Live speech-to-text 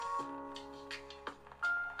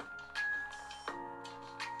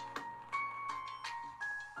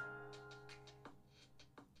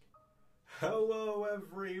Hello,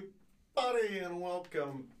 everybody, and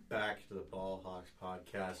welcome back to the Ball Hawks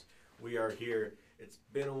podcast. We are here. It's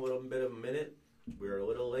been a little bit of a minute. We're a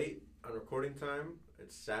little late on recording time.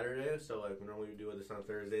 It's Saturday, so we normally do this on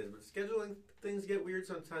Thursdays, but scheduling things get weird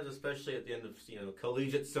sometimes, especially at the end of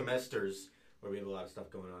collegiate semesters where we have a lot of stuff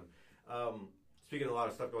going on. Speaking of a lot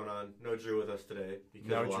of stuff going on, no Drew with us today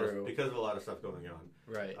because of a lot of stuff going on.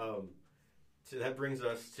 Right. So that brings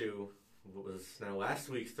us to what was now last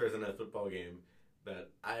week's Thursday night football game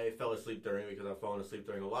that I fell asleep during because I've fallen asleep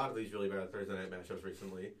during a lot of these really bad Thursday night matchups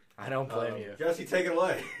recently. I don't blame you. Jesse, take it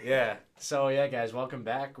away. Yeah. So, guys, welcome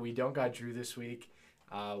back. We don't got Drew this week.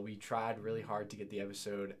 We tried really hard to get the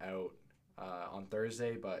episode out on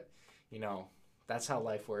Thursday, but, that's how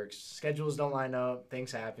life works. Schedules don't line up.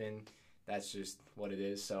 Things happen. That's just what it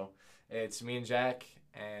is. So, it's me and Jack,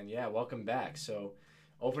 and, welcome back. So,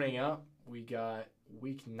 opening up, we got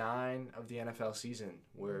Week 9 of the NFL season.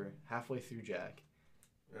 We're halfway through, Jack.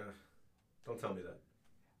 Don't tell me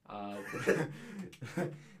that.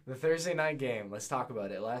 The Thursday night game, let's talk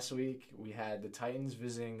about it. Last week, we had the Titans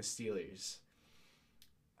visiting the Steelers.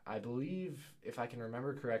 I believe, if I can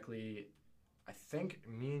remember correctly, I think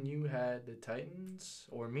me and you had the Titans,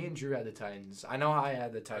 or me and Drew had the Titans. I know I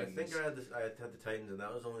had the Titans. I think I had the Titans, and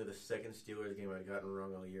that was only the second Steelers game I'd gotten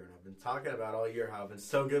wrong all year. And I've been talking about all year how I've been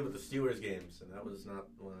so good with the Steelers games, and that was not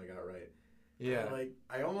the one I got right. Yeah.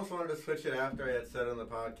 I almost wanted to switch it after I had said it on the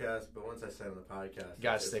podcast, but once I said it on the podcast, you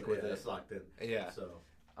gotta stick with it. It's locked in. Yeah. So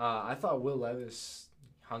I thought Will Levis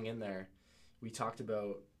hung in there. We talked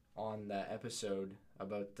about on that episode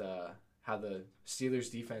about how the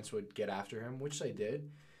Steelers defense would get after him, which they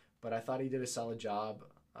did. But I thought he did a solid job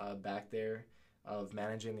back there of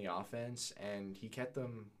managing the offense, and he kept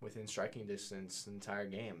them within striking distance the entire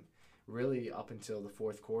game. Really, up until the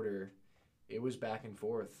fourth quarter, it was back and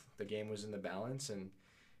forth. The game was in the balance, and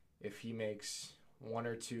if he makes one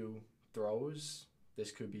or two throws,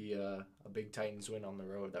 this could be a big Titans win on the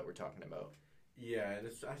road that we're talking about. Yeah, and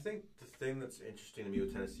I think the thing that's interesting to me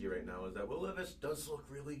with Tennessee right now is that Will Levis does look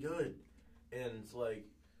really good. And,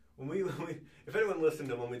 when we if anyone listened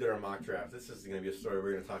to when we did our mock draft, this is going to be a story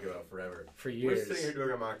we're going to talk about forever. For years. We're sitting here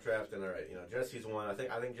doing our mock draft, and all right, Jesse's one. I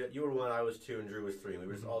think you were one, I was two, and Drew was three. And we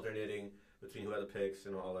were just alternating between who had the picks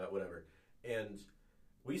and all that, whatever. And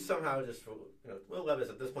we somehow just, Will Levis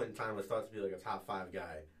at this point in time was thought to be like a top 5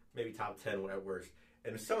 guy, maybe top 10 at worst.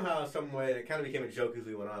 And somehow, some way, it kind of became a joke as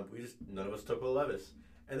we went on. But none of us took Will Levis.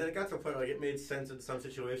 And then it got to a point where it made sense in some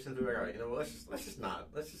situations. We were like, all right, we're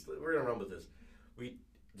going to run with this. We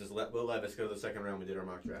just let Will Levis go to the second round. We did our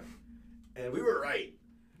mock draft. And we were right,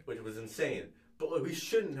 which was insane. But we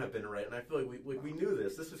shouldn't have been right. And I feel like we knew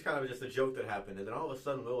this. This was kind of just a joke that happened. And then all of a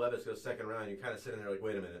sudden, Will Levis goes second round. And you're kind of sitting there like,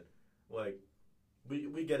 wait a minute.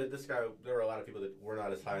 We get it. This guy, there were a lot of people that were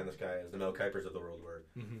not as high on this guy as the Mel Kipers of the world were.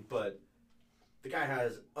 Mm-hmm. But the guy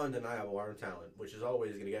has undeniable arm talent, which is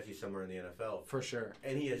always going to get you somewhere in the NFL. For sure.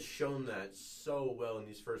 And he has shown that so well in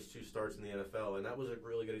these first 2 starts in the NFL, and that was a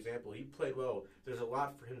really good example. He played well. There's a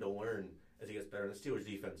lot for him to learn as he gets better. And the Steelers'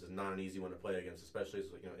 defense is not an easy one to play against, especially as,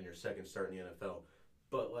 in your second start in the NFL.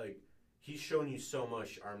 But, he's shown you so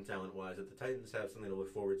much arm talent-wise that the Titans have something to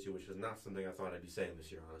look forward to, which is not something I thought I'd be saying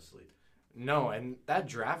this year, honestly. No, and that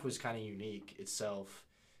draft was kind of unique itself.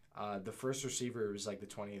 The first receiver was the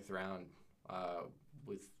 20th round.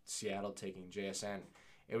 With Seattle taking JSN.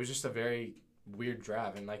 It was just a very weird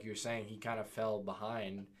draft, and like you were saying, he kind of fell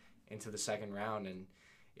behind into the second round, and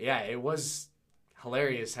it was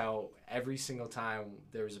hilarious how every single time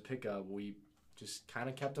there was a pickup, we just kind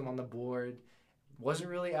of kept him on the board. Wasn't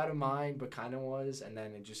really out of mind, but kind of was, and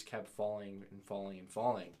then it just kept falling and falling and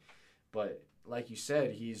falling. But like you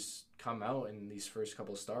said, he's come out in these first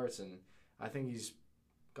couple starts, and I think he's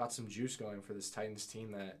got some juice going for this Titans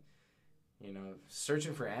team that,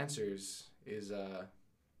 searching for answers is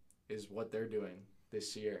what they're doing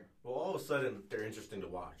this year. Well, all of a sudden, they're interesting to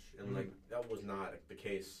watch. And, that was not the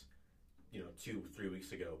case, 2-3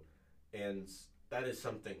 weeks ago. And that is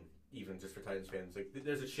something, even just for Titans fans.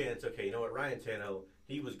 There's a chance, okay, you know what, Ryan Tannehill,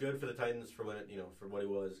 he was good for the Titans for for what he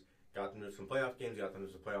was. Got them to some playoff games, got them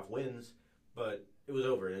to some playoff wins. But it was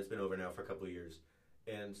over, and it's been over now for a couple of years.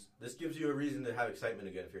 And this gives you a reason to have excitement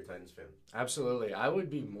again if you're a Titans fan. Absolutely. I would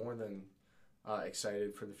be more than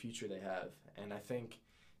excited for the future they have. And I think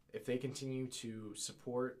if they continue to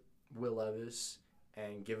support Will Levis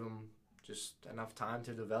and give him just enough time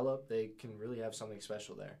to develop, they can really have something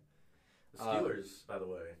special there. The Steelers, by the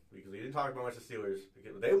way, because we didn't talk about much of the Steelers,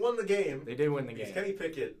 they won the game. They did win the game. Kenny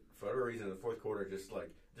Pickett, for whatever reason, in the fourth quarter, just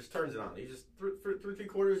turns it on. He just, for 3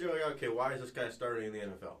 quarters, you're like, okay, why is this guy starting in the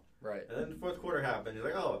NFL? Right. And then the fourth quarter happened. You're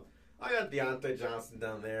like, oh, I got Deontay Johnson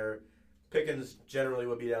down there. Pickens generally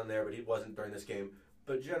would be down there, but he wasn't during this game.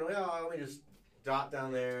 But generally, let me just dot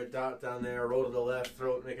down there, roll to the left,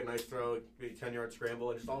 throw it, make a nice throw, be a 10-yard scramble,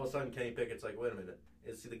 and just all of a sudden Kenny Pickett's like, wait a minute.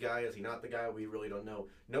 Is he the guy? Is he not the guy? We really don't know.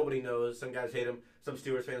 Nobody knows. Some guys hate him. Some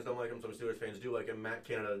Steelers fans don't like him. Some Steelers fans do like him. Matt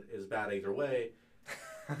Canada is bad either way.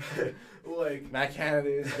 Like Matt Canada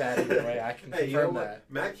is bad either way. I can confirm that.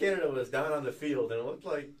 Matt Canada was down on the field, and it looked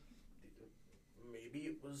like maybe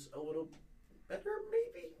it was a little better.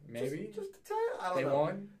 Maybe just a tad. I don't know. They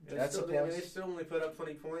won. That's still, they still only put up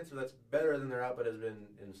 20 points, but that's better than their output has been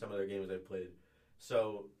in some of their games they've played.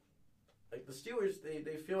 So, like the Steelers,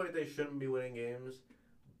 they feel like they shouldn't be winning games,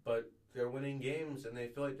 but they're winning games, and they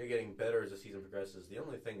feel like they're getting better as the season progresses. The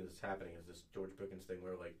only thing that's happening is this George Pickens thing,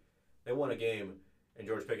 where like they won a game. And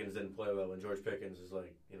George Pickens didn't play well, and George Pickens is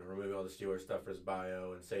like, removing all the Steelers stuff for his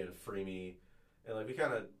bio and saying free me. And like we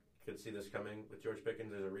kind of could see this coming with George Pickens.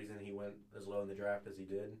 There's a reason he went as low in the draft as he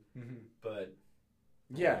did. Mm-hmm. But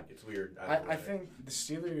yeah, it's weird. I think the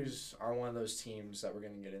Steelers are one of those teams that we're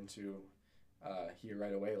going to get into here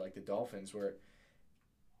right away, like the Dolphins, where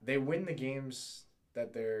they win the games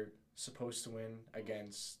that they're supposed to win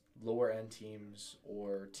against lower end teams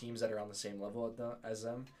or teams that are on the same level as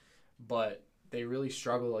them, but they really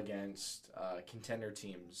struggle against contender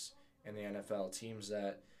teams in the NFL, teams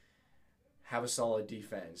that have a solid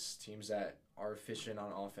defense, teams that are efficient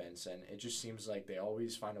on offense, and it just seems like they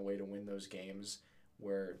always find a way to win those games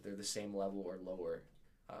where they're the same level or lower.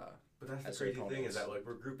 But that's the crazy thing is that like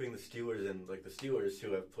we're grouping the Steelers and like the Steelers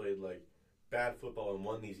who have played like bad football and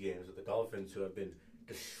won these games with the Dolphins who have been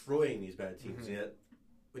destroying these bad teams. Mm-hmm. Yet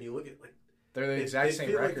when you look at like they're the exact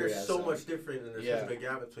same record. Like they're so much different, and there's such a big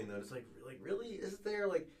gap between them. It's like really, is there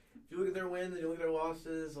like if you look at their wins and you look at their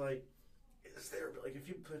losses, like is there like if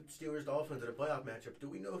you put Steelers Dolphins in a playoff matchup, do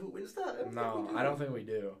we know who wins that? I don't think we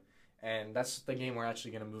do, and that's the game we're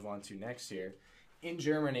actually going to move on to next year. In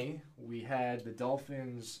Germany, we had the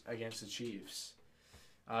Dolphins against the Chiefs.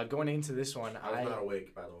 Going into this one, I was not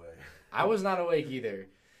awake, by the way. I was not awake either.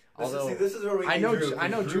 This is where we I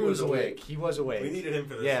know Drew was awake. He was awake. We needed him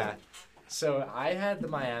for this. Yeah. So I had the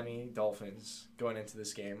Miami Dolphins going into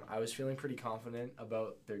this game. I was feeling pretty confident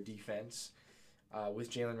about their defense with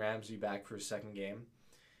Jalen Ramsey back for his second game.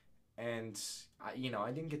 And, I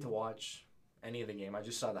didn't get to watch any of the game. I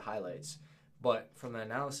just saw the highlights. But from the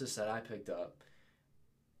analysis that I picked up,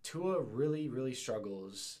 Tua really, really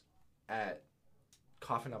struggles at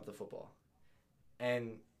coughing up the football.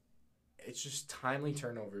 And it's just timely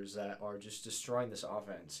turnovers that are just destroying this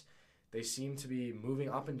offense. They seem to be moving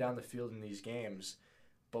up and down the field in these games,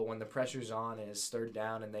 but when the pressure's on and it's third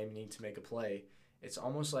down and they need to make a play, it's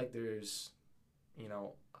almost like there's,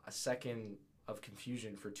 a second of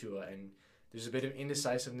confusion for Tua, and there's a bit of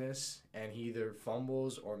indecisiveness, and he either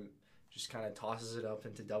fumbles or just kind of tosses it up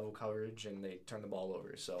into double coverage, and they turn the ball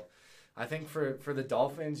over. So I think for the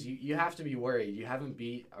Dolphins, you have to be worried. You haven't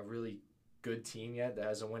beat a really good team yet that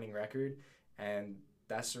has a winning record, and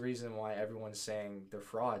that's the reason why everyone's saying they're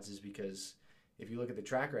frauds is because if you look at the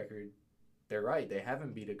track record, they're right. They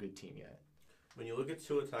haven't beat a good team yet. When you look at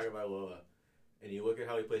Tua Tagovailoa and you look at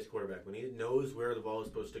how he plays quarterback, when he knows where the ball is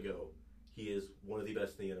supposed to go, he is one of the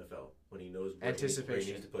best in the NFL. When he knows where he needs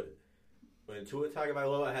to put it. When Tua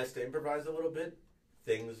Tagovailoa has to improvise a little bit,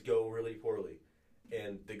 things go really poorly.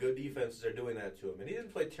 And the good defenses are doing that to him. And he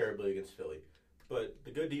didn't play terribly against Philly, but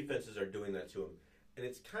the good defenses are doing that to him. And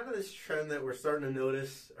it's kind of this trend that we're starting to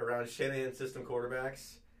notice around Shanahan system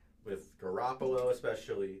quarterbacks, with Garoppolo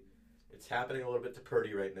especially. It's happening a little bit to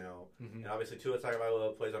Purdy right now. Mm-hmm. And obviously Tua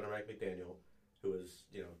Tagovailoa plays under Mike McDaniel, who is,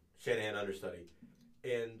 Shanahan understudy.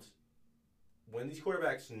 And when these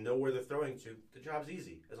quarterbacks know where they're throwing to, the job's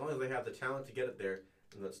easy. As long as they have the talent to get it there.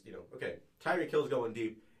 And that's, okay, Tyreek Hill's going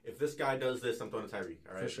deep. If this guy does this, I'm throwing to Tyreek.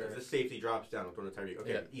 All right? For sure. If this safety drops down, I'm throwing to Tyreek.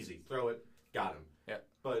 Okay, easy. Throw it. Got him. Yeah.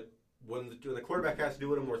 But when the quarterback has to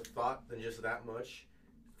do it in more thought than just that much,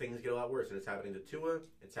 things get a lot worse. And it's happening to Tua.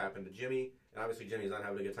 It's happened to Jimmy. And obviously Jimmy's not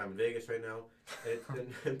having a good time in Vegas right now.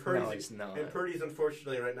 And Purdy's, no, he's not. And Purdy's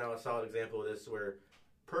unfortunately right now a solid example of this, where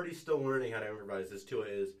Purdy's still learning how to improvise. This Tua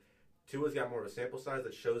is. Tua's got more of a sample size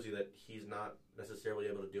that shows you that he's not necessarily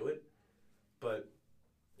able to do it. But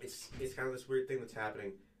it's kind of this weird thing that's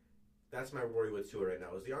happening. That's my worry with Tua right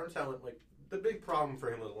now. Is the arm talent, like, the big problem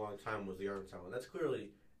for him with a long time was the arm talent. That's clearly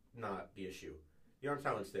not the issue. The arm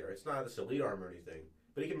talent's there. It's not this elite arm or anything.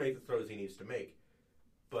 But he can make the throws he needs to make.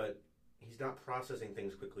 But he's not processing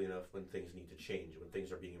things quickly enough when things need to change, when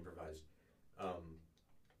things are being improvised.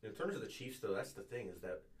 In terms of the Chiefs, though, that's the thing, is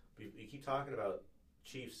that we keep talking about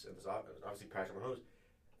Chiefs and this offense, obviously Patrick Mahomes.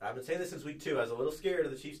 I've been saying this since week 2. I was a little scared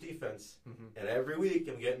of the Chiefs' defense, Mm-hmm. and every week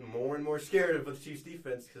I'm getting more and more scared of the Chiefs'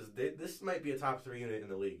 defense because this might be a top 3 unit in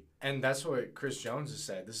the league. And that's what Chris Jones has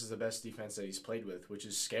said. This is the best defense that he's played with, which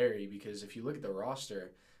is scary because if you look at the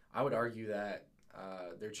roster, I would argue that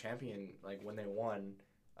their champion, like when they won,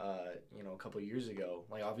 a couple of years ago,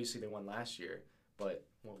 like obviously they won last year, but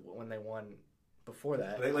when they won before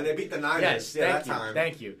that, When they beat the Niners, yes, that thank you, time.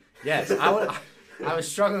 thank you. Yes, I was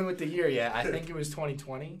struggling with the year. Yeah, I think it was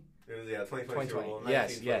 2020. It was 2020.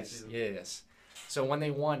 2020. Yes. So when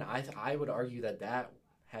they won, I would argue that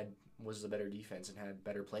was the better defense and had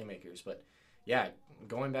better playmakers. But yeah,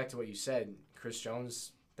 going back to what you said, Chris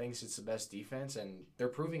Jones thinks it's the best defense, and they're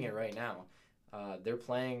proving it right now. They're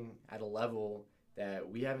playing at a level that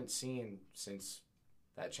we haven't seen since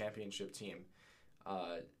that championship team,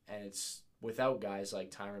 and it's without guys like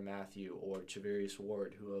Tyrann Mathieu or Charvarius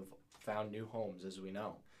Ward who have found new homes, as we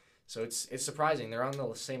know. So it's surprising. They're on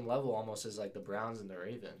the same level almost as like the Browns and the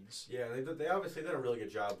Ravens. Yeah, they obviously did a really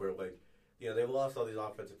good job where, like, they've lost all these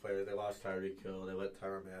offensive players. They lost Tyreek Hill. They let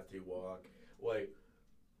Tyrann Mathieu walk.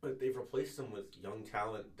 But they've replaced them with young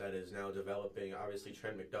talent that is now developing. Obviously,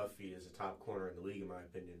 Trent McDuffie is a top corner in the league, in my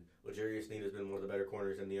opinion. L'Jarius Sneed has been one of the better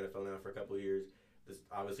corners in the NFL now for a couple of years.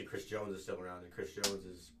 Obviously, Chris Jones is still around, and Chris Jones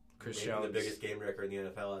is the biggest game record in the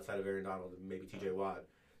NFL outside of Aaron Donald and maybe T.J. Watt.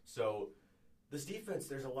 So this defense,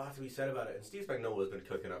 there's a lot to be said about it. And Steve Spagnuolo has been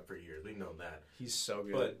cooking up for years. We've known that. He's so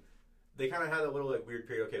good. But they kind of had a little weird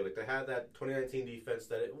period. Okay, they had that 2019 defense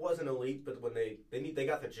that it wasn't elite, but when they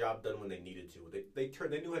got the job done when they needed to. They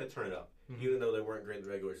knew how to turn it up, even though they weren't great in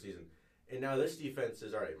the regular season. And now this defense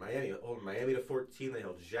is all right. Miami to 14. They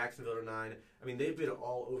held Jacksonville to 9. I mean, they've been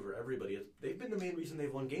all over everybody. They've been the main reason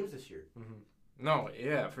they've won games this year. Mm-hmm. No,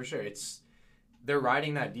 yeah, for sure. They're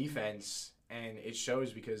riding that defense, and it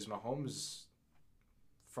shows because Mahomes,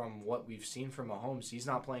 from what we've seen from Mahomes, he's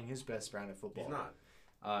not playing his best brand of football. He's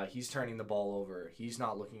not. He's turning the ball over. He's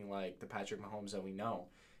not looking like the Patrick Mahomes that we know.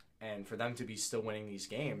 And for them to be still winning these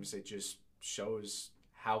games, it just shows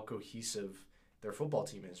how cohesive their football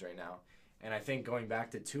team is right now. And I think going back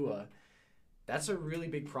to Tua, that's a really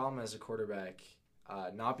big problem as a quarterback.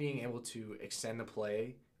 Not being able to extend the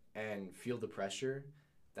play and feel the pressure,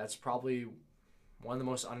 that's probably one of the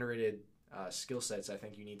most underrated skill sets I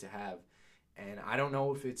think you need to have. And I don't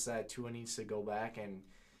know if it's that Tua needs to go back and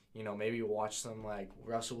maybe watch some like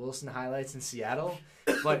Russell Wilson highlights in Seattle,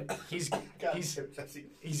 but he's got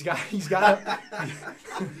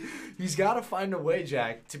to find a way,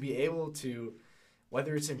 Jack, to be able to,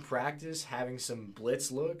 whether it's in practice having some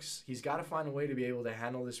blitz looks, he's got to find a way to be able to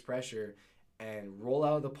handle this pressure and roll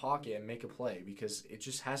out of the pocket and make a play because it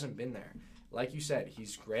just hasn't been there. Like you said,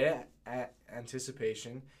 he's great at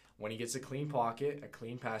anticipation. When he gets a clean pocket, a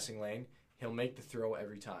clean passing lane, he'll make the throw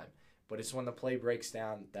every time. But it's when the play breaks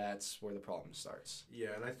down, that's where the problem starts. Yeah,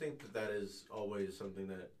 and I think that is always something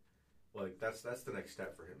that, that's the next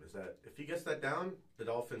step for him, is that if he gets that down, the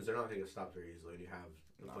Dolphins, they're not going to stop very easily, and you have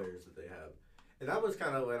the players that they have. And that was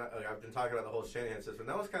kind of when I've been talking about the whole Shanahan system.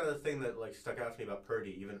 That was kind of the thing that stuck out to me about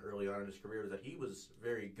Purdy, even early on in his career, was that he was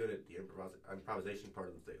very good at the improvisation part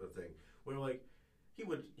of the thing. Where, he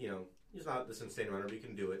would, he's not this insane runner, but he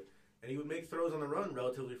can do it. And he would make throws on the run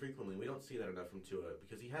relatively frequently. We don't see that enough from Tua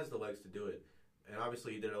because he has the legs to do it. And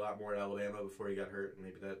obviously he did it a lot more at Alabama before he got hurt, and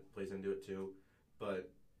maybe that plays into it too. But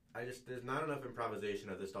there's not enough improvisation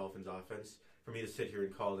of this Dolphins offense for me to sit here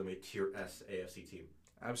and call them a Tier S AFC team.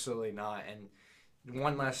 Absolutely not. And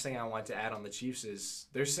one last thing I want to add on the Chiefs is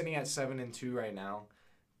they're sitting at 7-2 right now.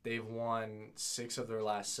 They've won 6 of their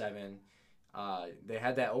last 7. They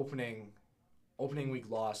had that opening week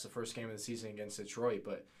loss, the first game of the season against Detroit,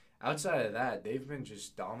 but outside of that, they've been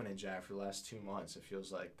just dominant, Jack, for the last 2 months. It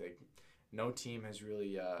feels like no team has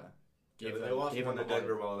really they lost one to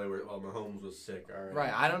Denver while Mahomes was sick. All right.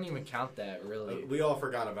 Right, I don't even count that really. We all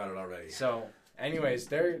forgot about it already. So, anyways,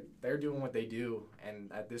 they're doing what they do,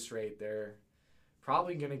 and at this rate, they're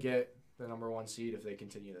probably gonna get the number 1 seed if they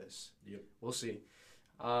continue this. Yep, we'll see.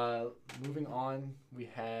 Moving on, we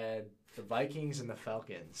had the Vikings and the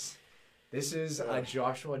Falcons. This is a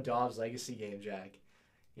Joshua Dobbs legacy game, Jack.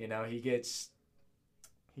 He gets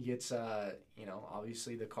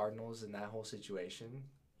obviously the Cardinals in that whole situation.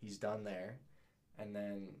 He's done there. And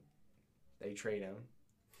then they trade him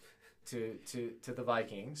to the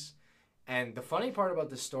Vikings. And the funny part about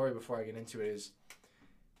this story before I get into it is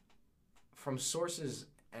from sources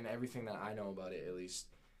and everything that I know about it, at least,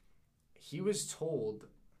 he was told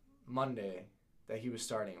Monday that he was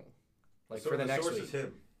starting for the next week. The source is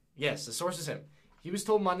him. Yes, the source is him. He was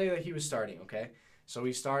told Monday that he was starting, okay? So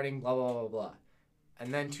he's starting, blah, blah, blah, blah.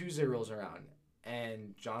 And then Tuesday rolls around.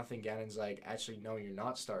 And Jonathan Gannon's like, actually, no, you're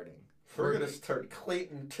not starting. We're going to start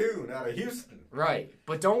Clayton Tune out of Houston. Right.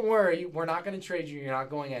 But don't worry. We're not going to trade you. You're not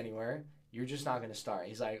going anywhere. You're just not going to start.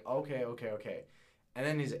 He's like, okay. And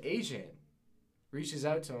then his agent reaches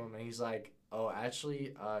out to him, and he's like, oh,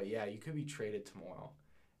 actually, yeah, you could be traded tomorrow.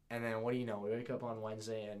 And then what do you know? We wake up on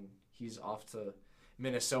Wednesday, and he's off to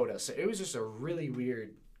Minnesota. So it was just a really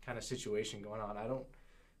weird kind of situation going on. I don't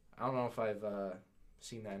know if I've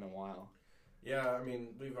seen that in a while. Yeah, I mean,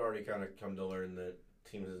 we've already kind of come to learn that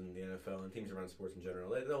teams in the NFL and teams around sports in general,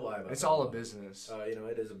 they'll lie about it. It's all a business.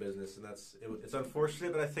 It is a business, and it's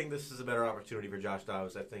unfortunate, but I think this is a better opportunity for Josh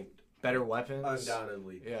Dobbs. I think better weapons?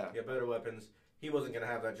 Undoubtedly. Yeah. Better weapons. He wasn't going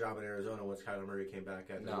to have that job in Arizona once Kyler Murray came back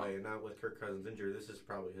at the way, and not with Kirk Cousins injured. This is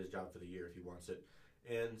probably his job for the year if he wants it.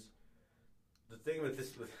 And the thing with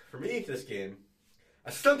this, for me, this game, I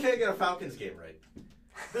still can't get a Falcons game right.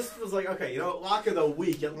 This was like, okay, lock of the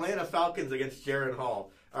week, Atlanta Falcons against Jaron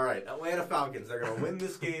Hall. All right, Atlanta Falcons, they're going to win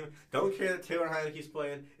this game. Don't care that Taylor Heineke's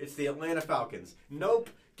playing. It's the Atlanta Falcons. Nope.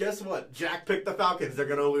 Guess what? Jack picked the Falcons. They're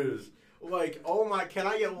going to lose. Like, oh my, can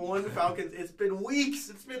I get one Falcons? It's been weeks.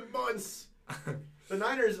 It's been months. The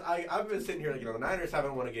Niners, I've been sitting here, the Niners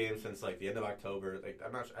haven't won a game since, the end of October.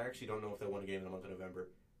 I actually don't know if they won a game in the month of November.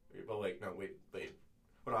 But, wait.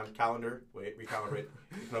 Hold on, calendar. Wait, recalibrate.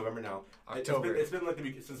 It's November now. October. It's been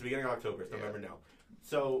since the beginning of October. It's November now.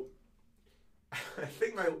 So, I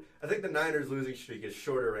think the Niners losing streak is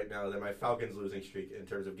shorter right now than my Falcons losing streak in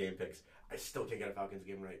terms of game picks. I still can't get a Falcons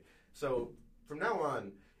game right. So, from now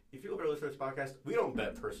on, if you ever listen to this podcast, we don't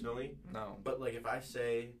bet personally. No. But, if I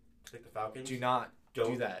say take the Falcons, do not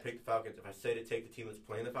do that. Take the Falcons. If I say to take the team that's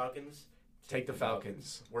playing the Falcons, take the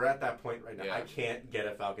Falcons. We're at that point right now. Yeah. I can't get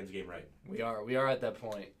a Falcons game right. We are at that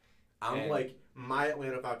point. My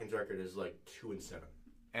Atlanta Falcons record is 2-7.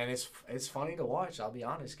 And it's funny to watch, I'll be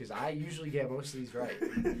honest, because I usually get most of these right.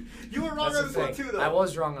 You were wrong on this one too, though. I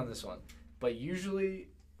was wrong on this one. But usually,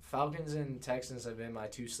 Falcons and Texans have been my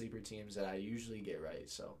two sleeper teams that I usually get right.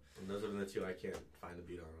 So. And those are the two I can't find a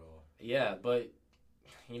beat on at all. Yeah, but,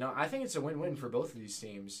 I think it's a win-win for both of these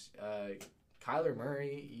teams. Kyler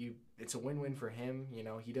Murray, it's a win-win for him.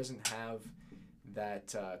 He doesn't have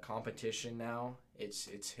that competition now.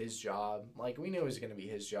 It's his job. We knew it was going to be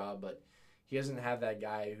his job, but he doesn't have that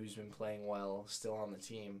guy who's been playing well still on the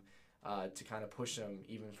team to kind of push him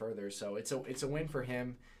even further. So it's a win for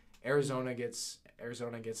him. Arizona gets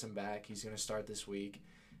him back. He's going to start this week.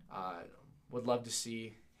 Would love to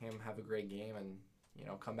see him have a great game and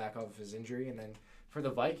come back off of his injury. And then for the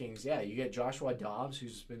Vikings, you get Joshua Dobbs,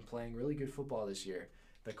 who's been playing really good football this year.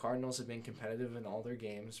 The Cardinals have been competitive in all their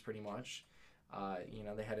games pretty much.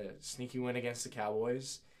 They had a sneaky win against the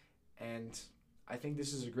Cowboys, and I think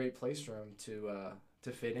this is a great place for him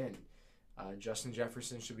to fit in. Justin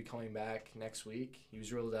Jefferson should be coming back next week. He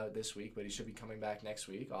was ruled out this week, but he should be coming back next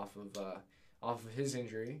week off of his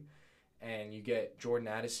injury. And you get Jordan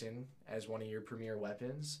Addison as one of your premier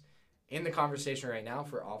weapons in the conversation right now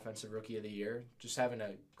for Offensive Rookie of the Year. Just having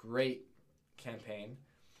a great campaign,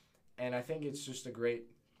 and I think it's just a great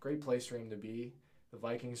place for him to be. The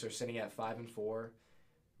Vikings are sitting at 5-4,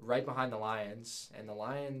 right behind the Lions. And the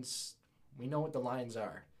Lions, we know what the Lions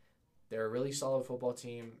are. They're a really solid football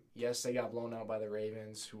team. Yes, they got blown out by the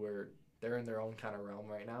Ravens, they're in their own kind of realm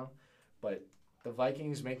right now. But the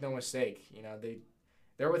Vikings, make no mistake,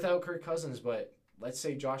 they're without Kirk Cousins. But let's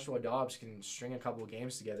say Joshua Dobbs can string a couple of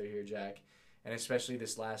games together here, Jack, and especially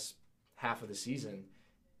this last half of the season,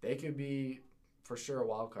 they could be for sure a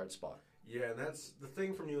wild card spot. Yeah, and that's the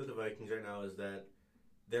thing for me with the Vikings right now is that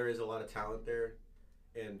there is a lot of talent there,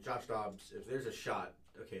 and Josh Dobbs, if there's a shot,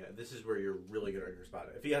 okay, this is where you're really going to earn your spot.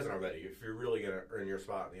 If he hasn't already, if you're really going to earn your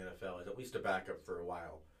spot in the NFL, as at least a backup for a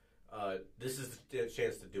while, this is the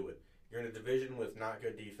chance to do it. You're in a division with not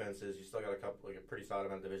good defenses. You still got a pretty solid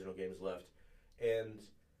amount of divisional games left, and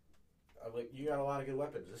you got a lot of good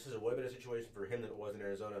weapons. This is a way better situation for him than it was in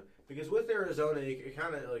Arizona. Because with Arizona, it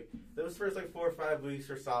kind of, those first 4 or 5 weeks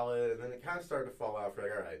are solid, and then it kind of started to fall out for,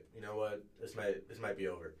 all right, you know what, this might be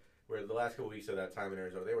over. Where the last couple weeks of that time in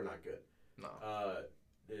Arizona, they were not good. No.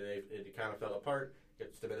 It kind of fell apart.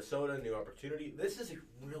 Gets to Minnesota, new opportunity. This is a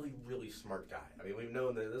really, really smart guy. I mean, we've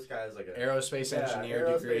known that this guy is aerospace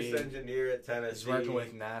engineer degree. Aerospace engineer at Tennessee. He's working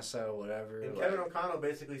with NASA or whatever. And Kevin O'Connell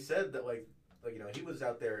basically said that, he was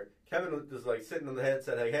out there. Kevin was sitting on the head,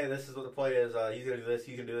 said, hey, this is what the play is. He's going to do this,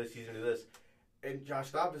 he's going to do this, he's going to do this. And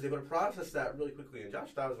Josh Dobbs is able to process that really quickly. And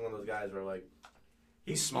Josh Dobbs is one of those guys where,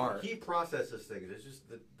 he's smart. He processes things. It's just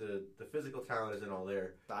the physical talent isn't all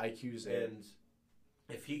there. The IQ's there. And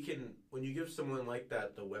if he can, when you give someone like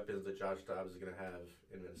that the weapons that Josh Dobbs is going to have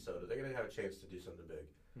in Minnesota, they're going to have a chance to do something big.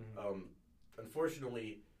 Mm-hmm.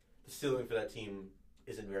 unfortunately, the ceiling for that team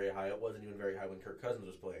isn't very high. It wasn't even very high when Kirk Cousins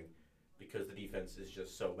was playing because the defense is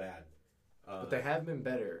just so bad. But they have been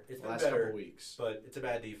better the last couple weeks. But it's a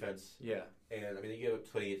bad defense. Yeah. And, I mean, you give up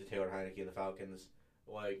 28 to Taylor Heineke and the Falcons.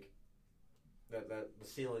 Like, that the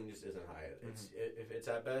ceiling just isn't high. If it's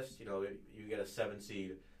at best, you get a 7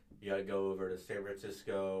 seed. You got to go over to San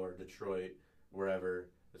Francisco or Detroit, wherever.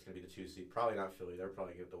 It's going to be the 2 seed. Probably not Philly. They're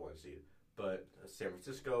probably going to get the 1 seed. But a San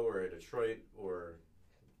Francisco or a Detroit or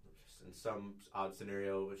just in some odd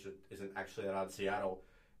scenario, which isn't actually that odd, Seattle.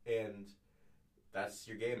 And that's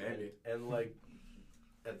your game. Maybe. And like,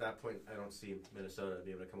 at that point, I don't see Minnesota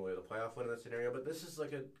being able to come away with a playoff win in that scenario. But this is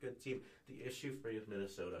like a good team. The issue for you with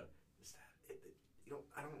Minnesota is that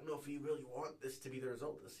I don't know if you really want this to be the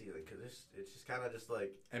result this season because it's just kind of just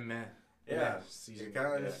like you're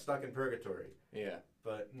kind of just stuck in purgatory. Yeah.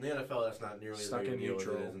 But in the NFL, that's not nearly as big a deal as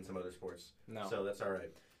it is in some other sports. No. So that's all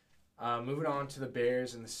right. Moving on to the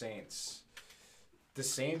Bears and the Saints. The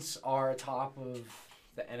Saints are atop of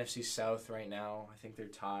the NFC South right now. I think they're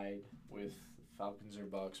tied with Falcons or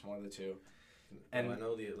Bucks, one of the two. And I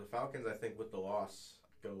know the Falcons, I think, with the loss,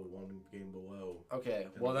 go 1 game below. Okay,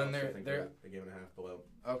 well then they're a game and a half below.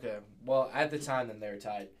 Okay, well at the time then they're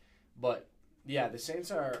tied, but yeah, the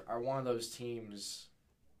Saints are one of those teams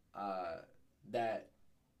that,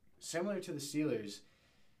 similar to the Steelers,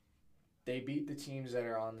 they beat the teams that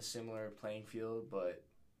are on the similar playing field, but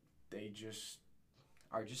they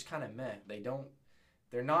are just kind of meh. They don't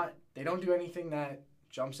do anything that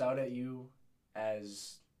jumps out at you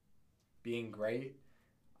as being great.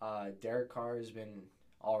 Derek Carr has been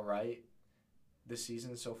all right this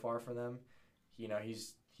season so far for them.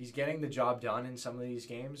 He's getting the job done in some of these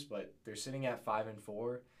games, but they're sitting at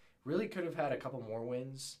 5-4. Really could have had a couple more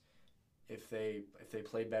wins if they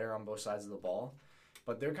played better on both sides of the ball.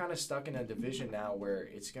 But they're kind of stuck in a division now where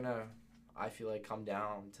it's gonna, I feel like, come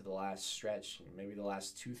down to the last stretch, maybe the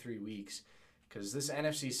last 2-3 weeks, because this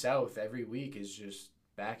NFC South every week is just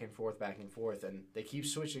back and forth, and they keep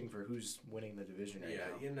switching for who's winning the division right now.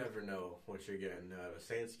 Yeah, you never know what you're getting out of a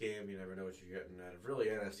Saints game. You never know what you're getting out of really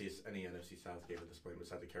any NFC South game at this point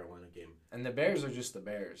besides the Carolina game. And the Bears are just the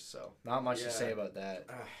Bears, so not much to say about that.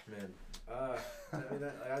 Man. I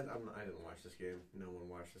didn't watch this game. No one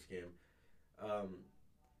watched this game.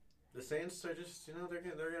 The Saints are just,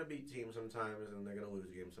 they're gonna beat teams sometimes, and they're gonna lose a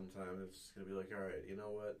game sometimes. It's gonna be like, all right, you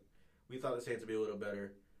know what? We thought the Saints would be a little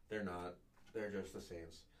better. They're not. They're just the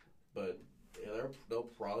Saints. But they'll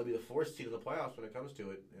probably be the 4th seed in the playoffs when it comes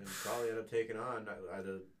to it, and probably end up taking on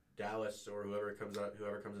either Dallas or whoever comes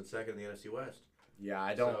in second in the NFC West.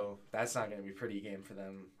 Yeah, that's not going to be a pretty game for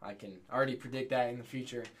them. I can already predict that in the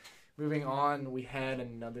future. Moving on, we had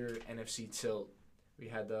another NFC tilt. We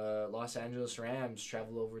had the Los Angeles Rams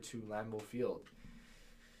travel over to Lambeau Field.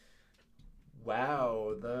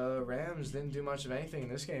 Wow, the Rams didn't do much of anything in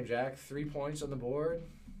this game, Jack. 3 points on the board.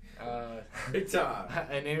 An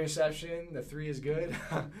interception. The 3 is good.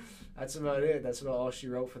 That's about it. That's about all she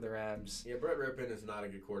wrote for the Rams. Yeah, Brett Rippon is not a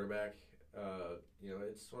good quarterback.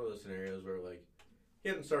 It's one of those scenarios where, like, he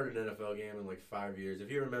hadn't started an NFL game in, like, 5 years.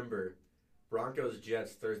 If you remember,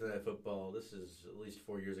 Broncos-Jets Thursday Night Football, this is at least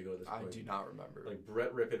 4 years ago at this point. I do not remember. Like,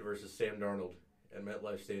 Brett Rippon versus Sam Darnold at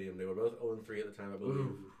MetLife Stadium. They were both 0-3 at the time, I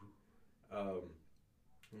believe.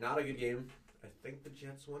 Not a good game. I think the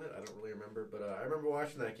Jets won it. I don't really remember. But I remember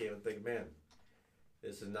watching that game and thinking, man,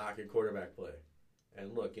 this is not good quarterback play.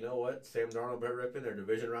 And look, you know what? Sam Darnold, Brett Rippon, they're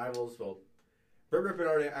division rivals. Well, Brett Rippon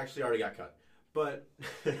already got cut. But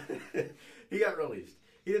he got released.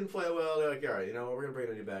 He didn't play well. They're like, all right, we're going to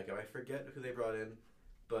bring a new backup. I forget who they brought in,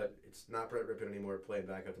 but it's not Brett Rippon anymore playing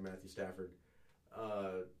backup to Matthew Stafford.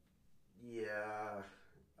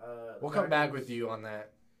 We'll come back with you on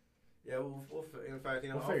that. Yeah, we'll in fact,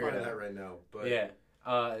 we'll I'll find that right now. But yeah,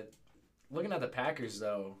 looking at the Packers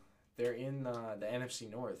though, they're in the NFC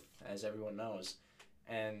North, as everyone knows,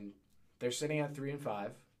 and they're sitting at 3-5.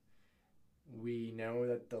 We know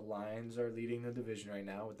that the Lions are leading the division right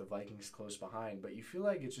now with the Vikings close behind, but you feel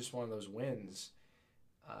like it's just one of those wins.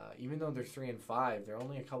 Even though they're 3-5, they're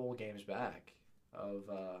only a couple of games back of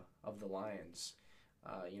the Lions.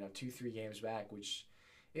 2-3 games back, which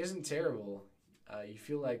isn't terrible. You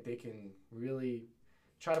feel like they can really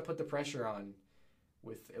try to put the pressure on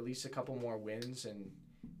with at least a couple more wins and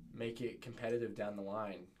make it competitive down the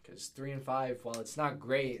line. Because 3-5, while it's not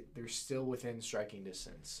great, they're still within striking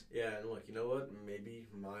distance. Yeah, and look, you know what? Maybe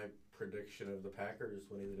my prediction of the Packers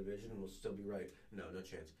winning the division will still be right. No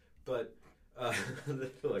chance. But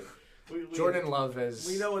look, Jordan Love has.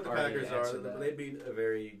 We know what the Packers are. They beat a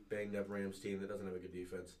very banged up Rams team that doesn't have a good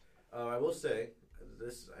defense. I will say.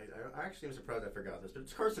 I actually am surprised I forgot this, but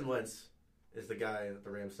it's Carson Wentz is the guy that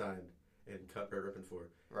the Rams signed and cut Brett Rippon for.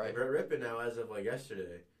 Right. And Brett Rippon now, as of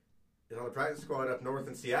yesterday, is on the practice squad up north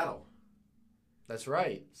in Seattle. That's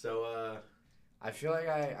right. So, I feel like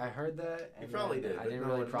I heard that. And you probably did. I didn't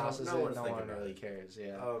really process it. No one really it. cares.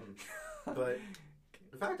 Yeah. But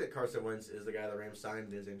the fact that Carson Wentz is the guy the Rams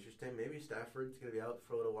signed is interesting. Maybe Stafford's going to be out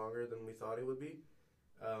for a little longer than we thought he would be.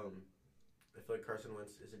 I feel like Carson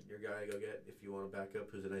Wentz isn't your guy to go get if you want to back up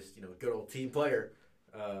who's a nice, good old team player.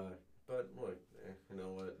 But look, you know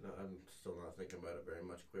what? No, I'm still not thinking about it very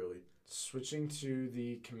much clearly. Switching to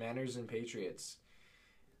the Commanders and Patriots.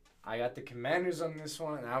 I got the Commanders on this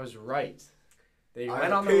one, and I was right. They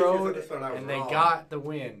went on the road, and they got the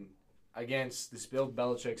win against this Bill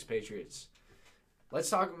Belichick's Patriots. Let's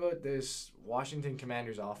talk about this Washington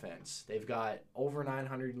Commanders offense. They've got over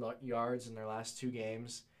 900 yards in their last 2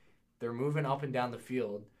 games. They're moving up and down the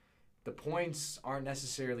field. The points aren't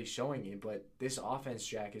necessarily showing it, but this offense,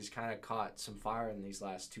 Jack, has kind of caught some fire in these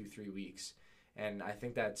last 2-3 weeks. And I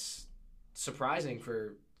think that's surprising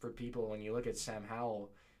for people when you look at Sam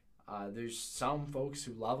Howell. There's some folks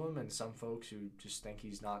who love him and some folks who just think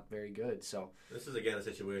he's not very good. So this is, again, a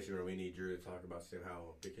situation where we need Drew to talk about Sam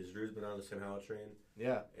Howell because Drew's been on the Sam Howell train.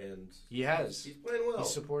 Yeah. And he has. He's playing well. He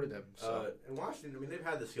supported him. So. In Washington, they've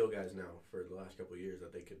had the skill guys now for the last couple of years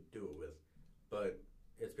that they could do it with. But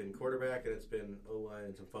it's been quarterback and it's been O-line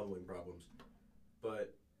and some fumbling problems.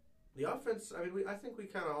 But the offense, I think we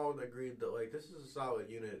kind of all agreed that, this is a solid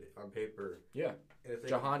unit on paper. Yeah. And if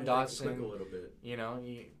Jahan Dotson, Dotson, a little bit.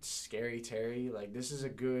 Scary Terry. This is a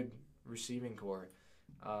good receiving core.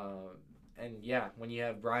 And, yeah, when you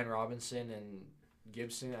have Brian Robinson and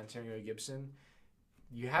Antonio Gibson,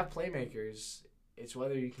 you have playmakers. It's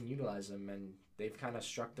whether you can utilize them, and they've kind of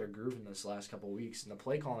struck their groove in this last couple of weeks, and the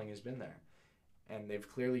play calling has been there. And they've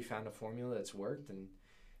clearly found a formula that's worked, and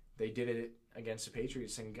they did it against the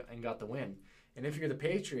Patriots and got the win. And if you're the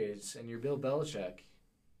Patriots and you're Bill Belichick,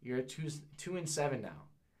 you're at 2-7 now.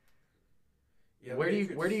 Yeah, where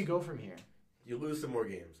do you go from here? You lose some more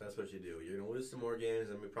games. That's what you do. You're going to lose some more games,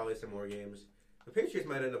 and probably some more games. The Patriots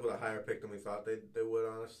might end up with a higher pick than we thought they would,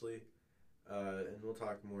 honestly. And we'll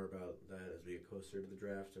talk more about that as we get closer to the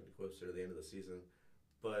draft and closer to the end of the season.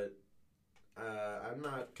 But I'm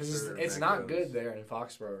not because sure it's not good there in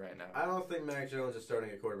Foxborough right now. I don't think Mac Jones is starting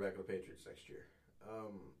at quarterback of the Patriots next year.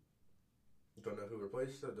 Don't know who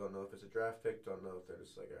replaces him. Don't know if it's a draft pick. Don't know if they're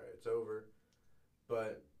just all right, it's over.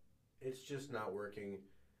 But it's just not working.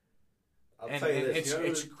 I'll tell you this.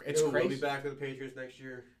 It's crazy. Will be back with the Patriots next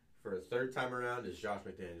year for a third time around is Josh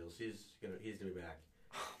McDaniels. He's gonna be back.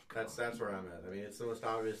 Oh, that's where I'm at. It's the most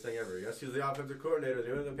obvious thing ever. Yes, he's the offensive coordinator of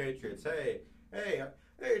the New England Patriots.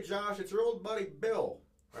 Hey, Josh, it's your old buddy Bill.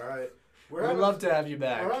 All right. We'd love to have you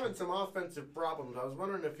back. We're having some offensive problems. I was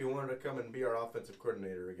wondering if you wanted to come and be our offensive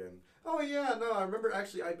coordinator again. Oh, yeah, no, I remember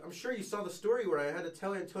actually, I'm sure you saw the story where I had to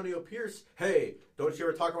tell Antonio Pierce, hey, don't you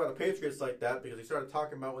ever talk about the Patriots like that, because he started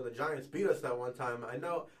talking about when the Giants beat us that one time. I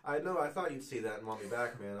know, I thought you'd see that and want me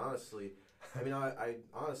back, man, honestly. I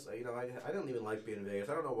honestly, I didn't even like being in Vegas.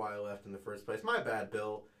 I don't know why I left in the first place. My bad,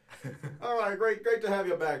 Bill. All right, great to have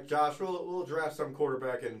you back, Josh. We'll draft some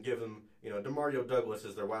quarterback and give them, DeMario Douglas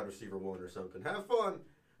is their wide receiver 1 or something. Have fun.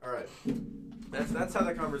 All right, that's how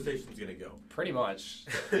the conversation's gonna go. Pretty much,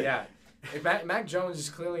 yeah. Mac Jones is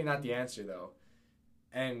clearly not the answer though,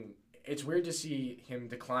 and it's weird to see him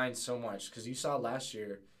decline so much because you saw last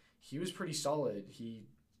year he was pretty solid. He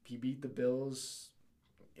beat the Bills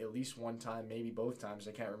at least one time, maybe both times.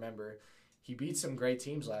 I can't remember. He beat some great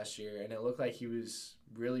teams last year, and it looked like he was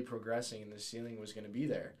really progressing, and the ceiling was going to be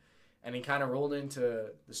there. And he kind of rolled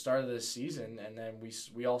into the start of this season, and then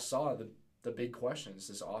we all saw the big questions.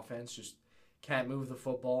 This offense just can't move the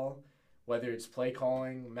football, whether it's play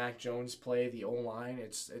calling, Mac Jones play, the O-line.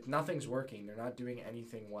 Nothing's working. They're not doing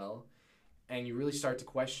anything well. And you really start to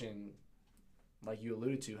question, like you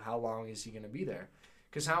alluded to, how long is he going to be there?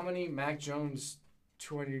 Because how many Mac Jones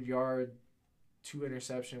 200-yard, 2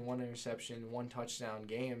 interception, 1 interception, 1 touchdown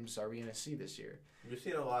games are we going to see this year? We've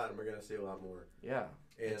seen a lot, and we're going to see a lot more. Yeah.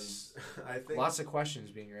 And I think lots of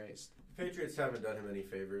questions being raised. The Patriots haven't done him any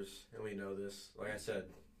favors, and we know this. Like I said,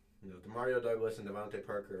 DeMario Douglas and Devontae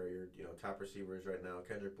Parker are your top receivers right now.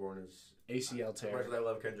 Kendrick Bourne is ACL tear. As much as I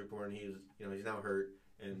love Kendrick Bourne, he's now hurt,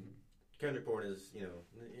 and Kendrick Bourne is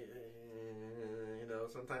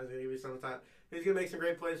sometimes he's gonna make some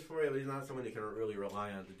great plays for you, but he's not someone you can really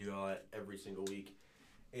rely on to do all that every single week.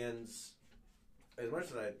 And as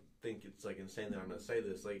much as I think it's insane that I'm gonna say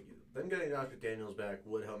this, them getting Josh McDaniels back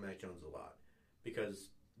would help Mac Jones a lot because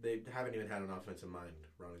they haven't even had an offensive mind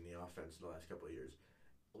running the offense in the last couple of years.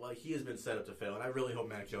 He has been set up to fail, and I really hope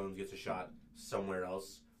Mac Jones gets a shot somewhere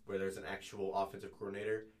else where there's an actual offensive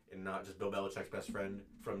coordinator and not just Bill Belichick's best friend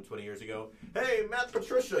from 20 years ago. Hey, Matt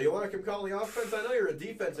Patricia, you want to come call the offense? I know you're a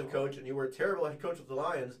defensive coach and you were a terrible head coach with the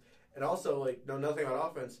Lions and also know nothing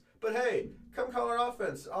about offense. But hey, come call our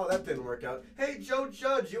offense. Oh, that didn't work out. Hey, Joe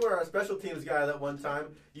Judge, you were our special teams guy that one time.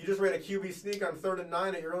 You just ran a QB sneak on 3rd and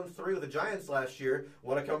 9 at your own 3 with the Giants last year.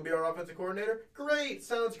 Want to come be our offensive coordinator? Great,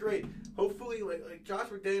 sounds great. Hopefully, like Josh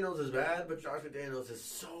McDaniels is bad, but Josh McDaniels is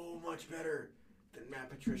so much better than Matt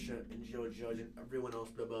Patricia and Joe Judge and everyone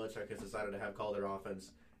else Bill Belichick has decided to have call their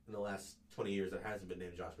offense in the last 20 years that hasn't been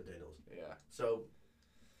named Josh McDaniels. Yeah. So,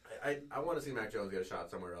 I want to see Mac Jones get a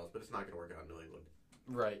shot somewhere else, but it's not going to work out in New England.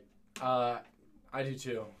 Right. I do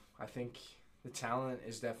too. I think the talent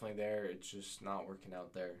is definitely there. It's just not working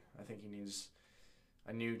out there. I think he needs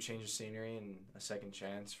a new change of scenery and a second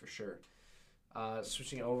chance for sure.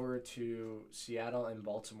 Switching over to Seattle and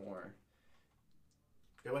Baltimore.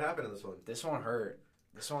 Yeah, what happened in this one? This one hurt.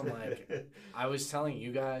 This one, I was telling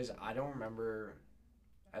you guys, I don't remember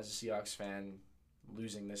as a Seahawks fan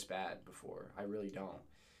losing this bad before. I really don't.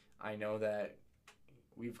 I know that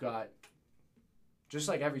we've got, just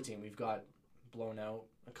like every team, we've got blown out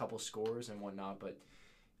a couple scores and whatnot, but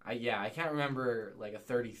I can't remember like a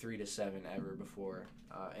 33-7 ever before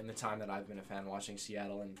in the time that I've been a fan watching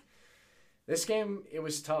Seattle. And this game, it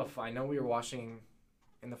was tough. I know we were watching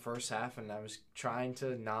in the first half, and I was trying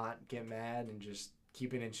to not get mad and just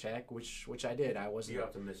keep it in check, which I did. I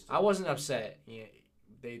wasn't upset.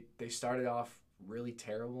 They started off really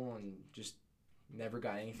terrible and just never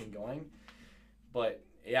got anything going. But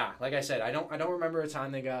yeah, like I said, I don't remember a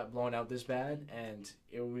time they got blown out this bad, and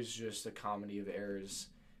it was just a comedy of errors.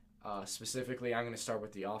 Specifically, I'm going to start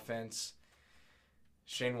with the offense.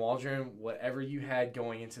 Shane Waldron, whatever you had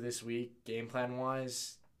going into this week, game plan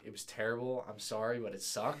wise, it was terrible. I'm sorry, but it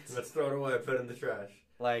sucked. Let's throw it away. Put it in the trash.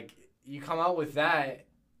 Like, you come out with that,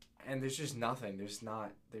 and there's just nothing. There's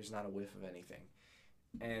not a whiff of anything.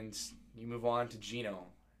 And you move on to Geno.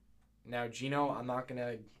 Now, Geno, I'm not going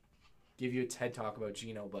to give you a TED talk about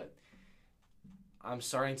Geno, but I'm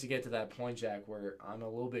starting to get to that point, Jack, where I'm a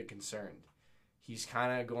little bit concerned. He's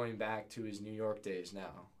kind of going back to his New York days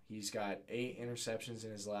now. He's got 8 interceptions in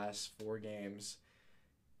his last 4 games.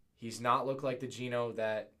 He's not looked like the Geno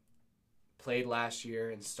that played last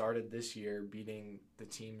year and started this year beating the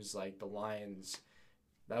teams like the Lions.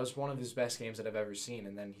 That was one of his best games that I've ever seen.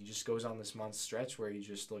 And then he just goes on this month stretch where he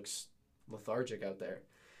just looks lethargic out there.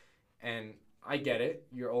 And I get it.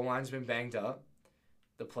 Your O-line's been banged up.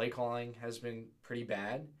 The play calling has been pretty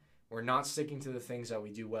bad. We're not sticking to the things that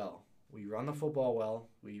we do well. We run the football well.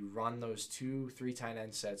 We run those 2-3 tight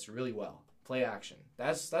end sets really well. Play action.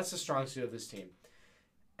 That's the strong suit of this team.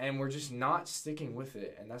 And we're just not sticking with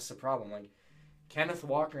it, and that's the problem. Like, Kenneth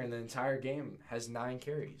Walker in the entire game has 9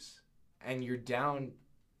 carries, and you're down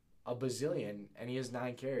a bazillion, and he has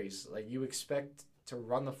 9 carries. Like, you expect to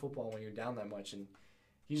run the football when you're down that much, and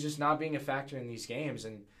he's just not being a factor in these games.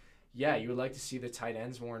 And, yeah, you would like to see the tight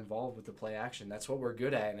ends more involved with the play action. That's what we're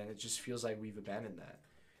good at, and it just feels like we've abandoned that.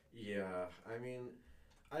 Yeah, I mean,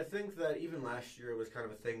 I think that even last year it was kind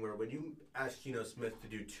of a thing where when you ask Geno Smith to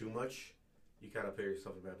do too much, you kind of put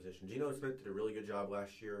yourself in a bad position. Geno Smith did a really good job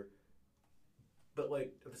last year, but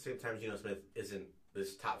at the same time, Geno Smith isn't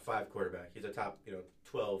this top 5 quarterback. He's a top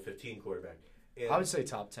 12, 15 quarterback. And I would say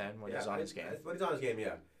top 10 when he's on his game. When he's on his game,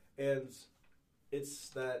 yeah. And it's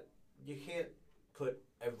that you can't put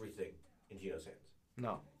everything in Geno's hands.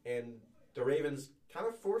 No. And the Ravens kind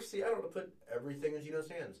of forced Seattle to put everything in Geno's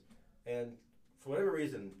hands. And for whatever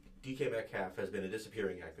reason, DK Metcalf has been a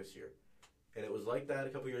disappearing act this year. And it was like that a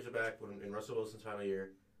couple years back in Russell Wilson's final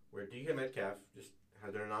year, where DK Metcalf just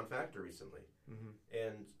has been a non-factor recently. Mm-hmm.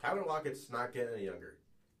 And Tyler Lockett's not getting any younger.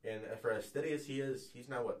 And for as steady as he is, he's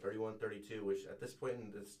now, 31, 32, which at this point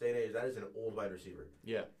in this day and age, that is an old wide receiver.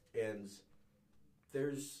 Yeah. And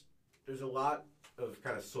there's a lot of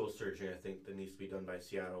kind of soul-searching, I think, that needs to be done by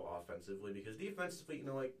Seattle offensively, because defensively,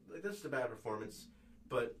 this is a bad performance,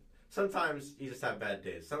 but sometimes you just have bad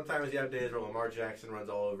days. Sometimes you have days where Lamar Jackson runs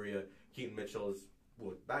all over you. Keaton Mitchell is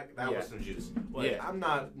that was some juice. I'm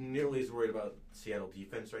not nearly as worried about Seattle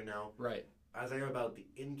defense right now. Right. As I am about the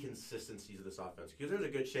inconsistencies of this offense, because there's a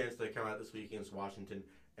good chance they come out this week against Washington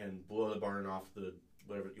and blow the barn off the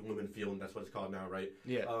Lumen Field. That's what it's called now, right?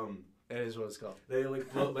 Yeah. That is what it's called. They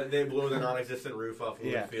blow the non-existent roof off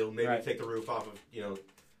Lumen Field. Maybe take the roof off of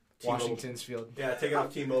Washington's field. Yeah, take it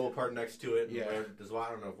off T-Mobile Park next to it. Yeah.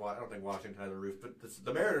 I don't think Washington has a roof, but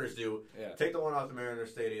the Mariners do. Yeah. Take the one off the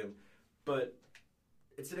Mariners Stadium. But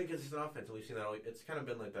it's an inconsistent offense, and we've seen that it's kind of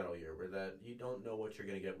been like that all year, where that you don't know what you're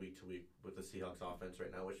going to get week to week with the Seahawks offense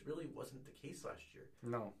right now, which really wasn't the case last year.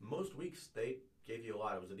 No. Most weeks, they gave you a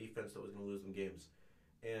lot. It was a defense that was going to lose them games.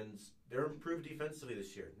 And they're improved defensively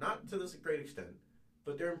this year. Not to this great extent,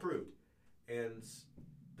 but they're improved. And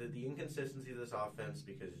the inconsistency of this offense,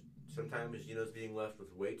 because sometimes Gino's being left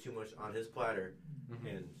with way too much on his platter,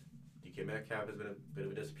 and DK Metcalf has been a bit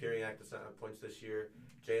of a disappearing act at points this year.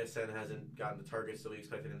 JSN hasn't gotten the targets that we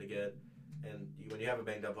expected him to get. And when you have a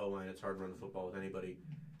banged up O-line, it's hard to run the football with anybody.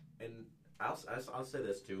 And I'll say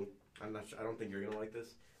this, too. I don't think you're going to like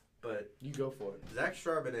this, but you go for it. Zach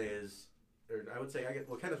Charbonnet is... I would say,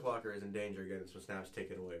 Kenneth Walker is in danger getting some snaps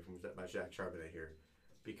taken away by Zach Charbonnet here,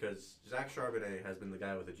 because Zach Charbonnet has been the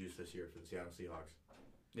guy with the juice this year for the Seattle Seahawks.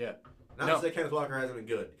 Yeah. Not to say Kenneth Walker hasn't been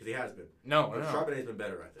good, because he has been. No. Charbonnet's been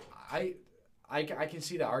better, I think. I can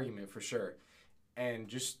see the argument for sure. And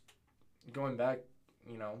just going back,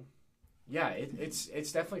 yeah, it's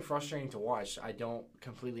definitely frustrating to watch. I don't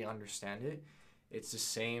completely understand it. It's the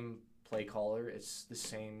same play caller. It's the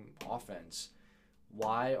same offense.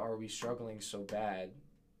 Why are we struggling so bad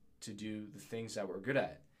to do the things that we're good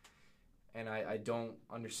at? And I don't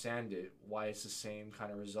understand it, why it's the same kind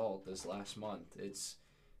of result as last month.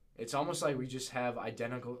 It's almost like we just have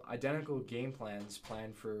identical game plans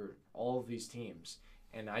planned for all of these teams.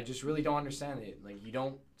 And I just really don't understand it. Like, you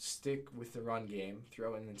don't stick with the run game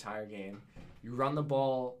throughout an entire game. You run the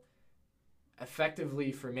ball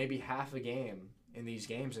effectively for maybe half a game in these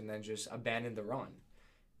games and then just abandon the run.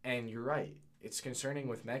 And you're right. It's concerning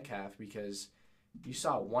with Metcalf because you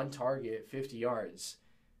saw one target, 50 yards.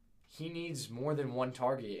 He needs more than one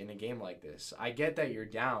target in a game like this. I get that you're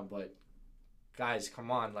down, but guys,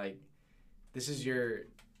 come on. Like, this is your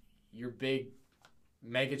big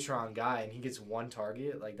Megatron guy, and he gets one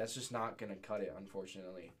target. Like, that's just not going to cut it,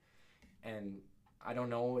 unfortunately. And I don't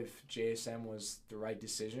know if JSM was the right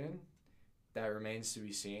decision. That remains to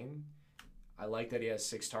be seen. I like that he has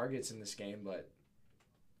 6 targets in this game, but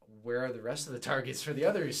where are the rest of the targets for the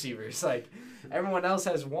other receivers? Like, everyone else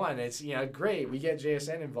has 1. It's, great, we get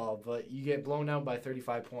JSN involved, but you get blown out by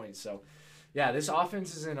 35 points. So, yeah, this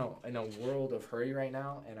offense is in a world of hurry right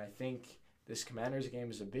now, and I think this Commanders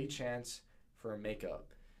game is a big chance for a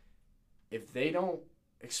makeup. If they don't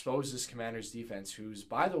expose this Commanders defense, who's,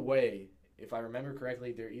 by the way, if I remember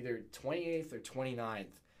correctly, they're either 28th or 29th,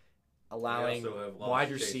 allowing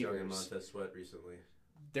wide receivers. And Montez Sweat recently.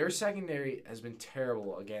 Their secondary has been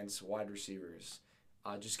terrible against wide receivers,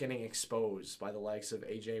 just getting exposed by the likes of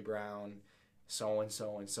A.J. Brown,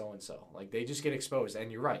 so-and-so, and so-and-so. Like, they just get exposed. And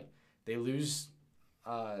you're right. They lose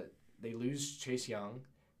Chase Young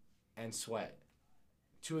and Sweat,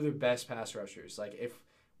 2 of their best pass rushers. Like, if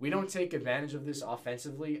we don't take advantage of this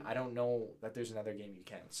offensively, I don't know that there's another game you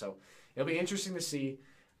can. So it'll be interesting to see.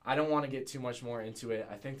 I don't want to get too much more into it.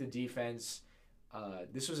 I think the defense,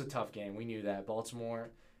 this was a tough game. We knew that.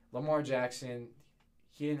 Baltimore, Lamar Jackson,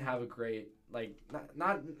 he didn't have a great,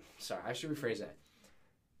 sorry, I should rephrase that.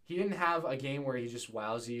 He didn't have a game where he just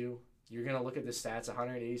wows you. You're going to look at the stats,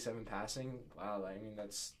 187 passing. Wow, I mean,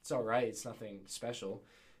 it's all right. It's nothing special.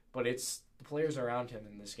 But it's the players around him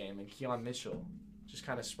in this game. And Keon Mitchell just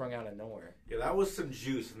kind of sprung out of nowhere. Yeah, that was some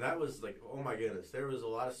juice. And that was like, oh my goodness. There was a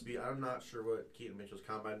lot of speed. I'm not sure what Keaton Mitchell's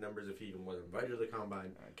combine numbers, if he even was invited to the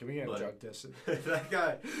combine. Can we get him drug tested? that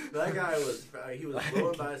guy was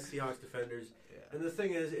blowing by Seahawks defenders. Yeah. And the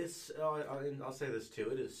thing is, I'll say this too,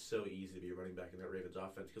 it is so easy to be a running back in that Ravens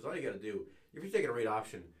offense because all you got to do, if you're taking a read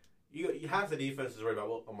option, you have the defense is worried about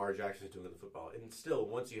what Lamar Jackson's doing with the football. And still,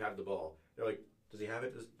 once you have the ball, they're like, does he have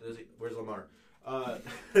it? Does he? Where's Lamar? And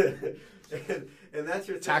that's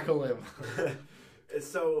your thing. Tackle him.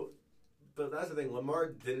 But that's the thing.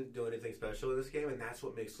 Lamar didn't do anything special in this game, and that's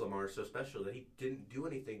what makes Lamar so special. That he didn't do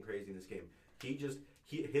anything crazy in this game.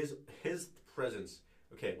 His presence.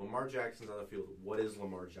 Okay, Lamar Jackson's on the field. What is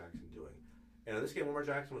Lamar Jackson doing? And in this game, Lamar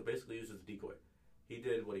Jackson was basically used as a decoy. He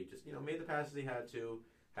did what he just made the passes he had to,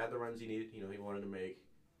 had the runs he needed. He wanted to make,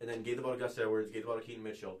 and then gave the ball to Gus Edwards, gave the ball to Keaton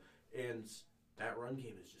Mitchell, and that run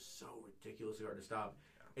game is just so ridiculously hard to stop.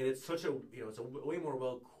 And it's such a, it's a way more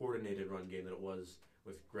well-coordinated run game than it was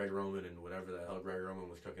with Greg Roman and whatever the hell Greg Roman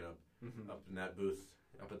was cooking up up in that booth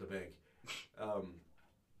up at the bank.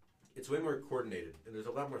 It's way more coordinated, and there's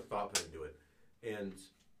a lot more thought put into it. And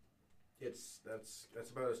that's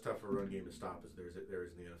about as tough a run game to stop as there is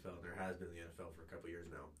in the NFL, and there has been in the NFL for a couple years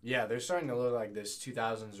now. Yeah, they're starting to look like this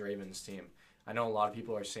 2000s Ravens team. I know a lot of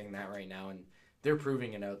people are saying that right now, and they're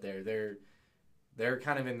proving it out there. They're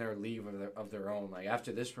kind of in their league of their own. Like,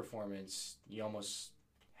 after this performance, you almost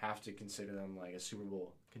have to consider them like a Super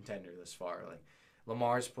Bowl contender this far. Like,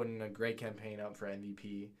 Lamar's putting a great campaign up for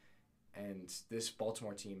MVP, and this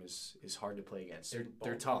Baltimore team is hard to play against.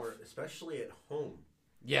 They're tough, especially at home.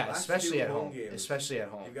 Yeah, especially at home. Especially at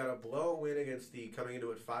home. You've got a blow win against the coming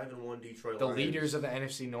into it 5-1 Detroit the Lions. Leaders of the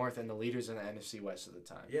NFC North and the leaders of the NFC West at the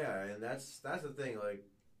time. Yeah, and that's the thing. Like,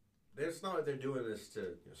 it's not like they're doing this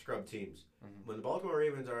to scrub teams. Mm-hmm. When the Baltimore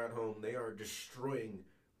Ravens are at home, they are destroying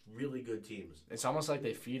really good teams. It's almost like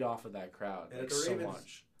they feed off of that crowd. And if the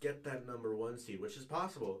Ravens get that number 1 seed, which is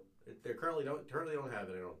possible, they currently don't have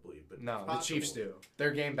it. I don't believe, but no, the Chiefs do.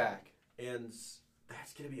 They're game back, and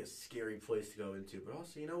that's going to be a scary place to go into. But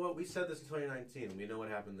also, you know what? We said this in 2019, and we know what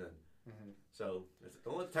happened then. Mm-hmm. So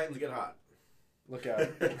don't let the Titans get hot. Look out!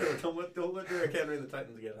 don't let Derrick Henry and the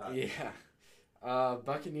Titans get hot. Yeah.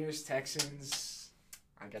 Buccaneers, Texans.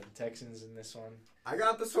 I got the Texans in this one. I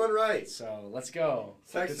got this one right. So let's go.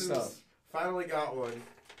 Texans finally got one.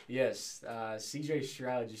 Yes. C.J.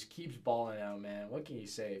 Stroud just keeps balling out, man. What can you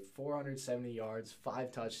say? 470 yards,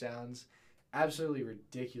 5 touchdowns. Absolutely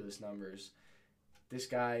ridiculous numbers. This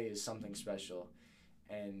guy is something special.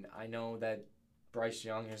 And I know that Bryce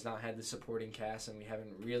Young has not had the supporting cast, and we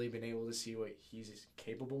haven't really been able to see what he's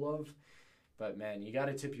capable of. But, man, you got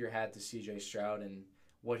to tip your hat to C.J. Stroud and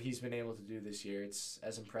what he's been able to do this year. It's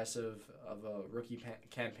as impressive of a rookie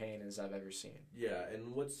campaign as I've ever seen. Yeah,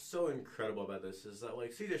 and what's so incredible about this is that,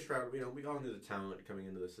 like, C.J. Stroud, we all knew the talent coming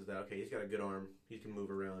into this is that, okay, he's got a good arm, he can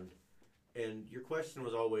move around. And your question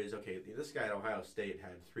was always, okay, this guy at Ohio State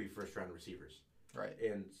had 3 first-round receivers. Right.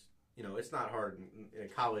 And, it's not hard in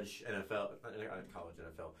college NFL,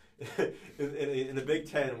 in the Big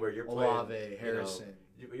Ten where you're playing. Olave, Harrison.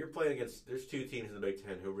 You're playing against, there's 2 teams in the Big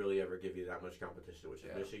Ten who really ever give you that much competition, which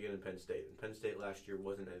is Michigan and Penn State. And Penn State last year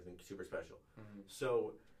wasn't anything super special. Mm-hmm.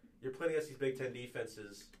 So you're playing against these Big Ten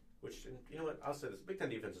defenses, which, you know what, I'll say this, Big Ten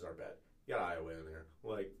defenses aren't bad. You got Iowa in there.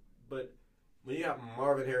 But when you got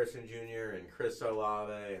Marvin Harrison Jr. and Chris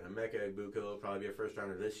Olave and Emeka Egbuka will probably be a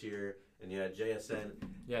first-rounder this year, and you had JSN.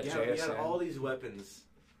 You had all these weapons.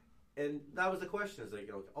 And that was the question: is like,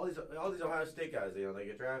 all these Ohio State guys, they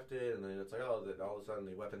get drafted, and then it's like, all of a sudden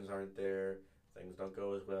the weapons aren't there, things don't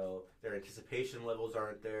go as well, their anticipation levels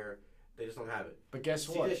aren't there, they just don't have it. But guess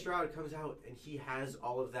what? C.J. Stroud comes out and he has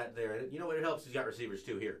all of that there, and you know what? It helps. He's got receivers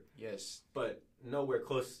too here. Yes. But nowhere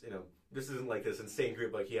close. This isn't like this insane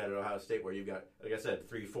group like he had at Ohio State, where you've got, like I said,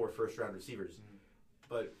 3-4 first-round receivers. Mm-hmm.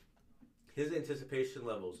 But his anticipation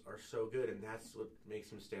levels are so good, and that's what makes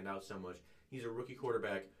him stand out so much. He's a rookie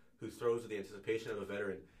quarterback who throws with the anticipation of a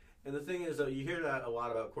veteran. And the thing is, though, you hear that a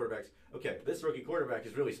lot about quarterbacks. Okay, this rookie quarterback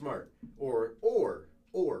is really smart. Or,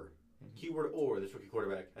 keyword or, this rookie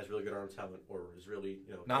quarterback has really good arm talent, or is really,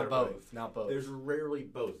 Not both. Not both. There's rarely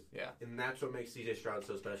both. Yeah. And that's what makes C.J. Stroud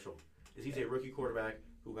so special. Is he's a rookie quarterback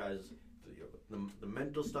who has the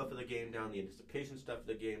mental stuff of the game down, the anticipation stuff of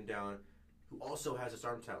the game down, who also has his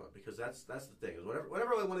arm talent, because that's the thing.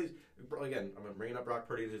 Whenever one of these, again, I'm bringing up Brock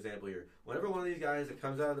Purdy as an example here. Whenever one of these guys that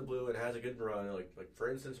comes out of the blue and has a good run, like for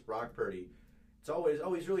instance Brock Purdy, it's always,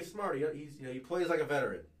 he's really smart. He plays like a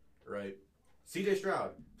veteran, right? C.J.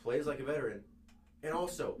 Stroud plays like a veteran, and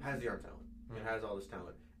also has the arm talent and has all this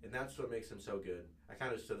talent, and that's what makes him so good. I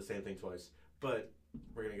kind of said the same thing twice, but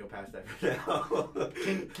we're gonna go past that for now.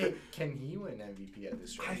 Can he win MVP at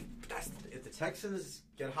this rate? If the Texans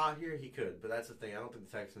get hot here, he could. But that's the thing. I don't think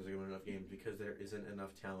the Texans are gonna win enough games because there isn't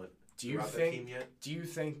enough talent throughout that team yet. Do you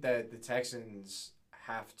think that the Texans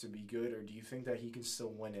have to be good, or do you think that he can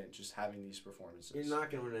still win it just having these performances? You're not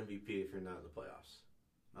gonna win MVP if you're not in the playoffs.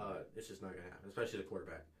 It's just not gonna happen, especially the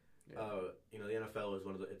quarterback. Yeah. The NFL is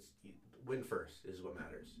one of it's win first is what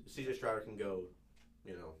matters. C.J. Stroud can go,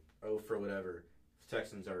 0 for whatever.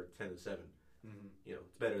 Texans are 10-7. Mm-hmm.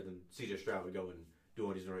 It's better than C.J. Stroud would go and do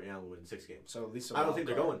what he's doing right now and win 6 games. So at least I don't think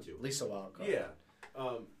they're going to. At least a wild card. Yeah.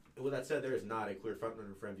 With that said, there is not a clear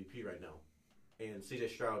frontrunner for MVP right now. And C.J.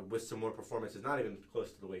 Stroud, with some more performances, not even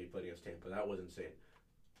close to the way he played against Tampa. That was insane.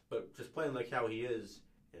 But just playing like how he is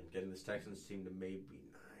and getting this Texans team to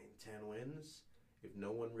maybe 9-10 wins, if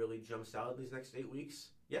no one really jumps out these next 8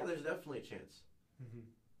 weeks, yeah, there's definitely a chance. Mm-hmm.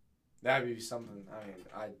 That would be something.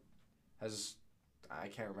 I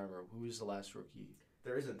can't remember who was the last rookie.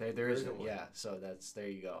 There isn't. There isn't one. Yeah, so there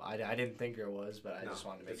you go. I didn't think there was, but I just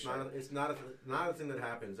wanted to make sure. It's not a thing that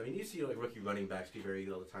happens. I mean, you see rookie running backs be very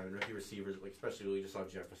good all the time, and rookie receivers, especially we just saw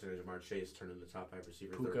Jefferson and Jamar Chase turn into the top 5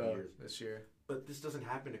 receivers in 30 years this year. But this doesn't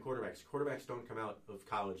happen to quarterbacks. Quarterbacks don't come out of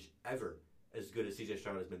college ever as good as C.J.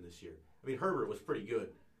 Stroud has been this year. I mean, Herbert was pretty good,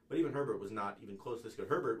 but even Herbert was not even close to this good.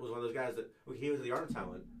 Herbert was one of those guys that he was the arm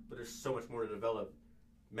talent, but there's so much more to develop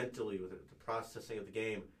mentally with the processing of the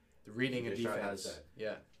game. The reading of defense. has that.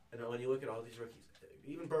 Yeah. And when you look at all these rookies,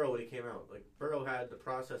 even Burrow when he came out, like Burrow had the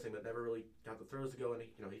processing but never really got the throws to go, and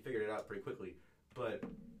he figured it out pretty quickly. But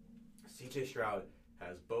C.J. Stroud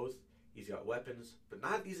has both. He's got weapons, but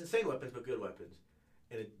not these insane weapons, but good weapons.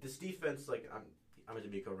 And this defense, like I'm a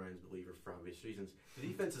D'Amico Ryans believer for obvious reasons. The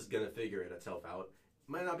defense is gonna figure itself out.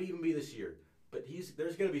 Might not even be this year, but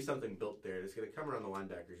there's gonna be something built there. It's gonna come around the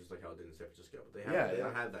linebackers just like how it did in San Francisco. But they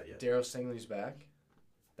don't have that yet. Darryl Stingley's back.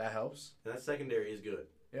 That helps. And that secondary is good.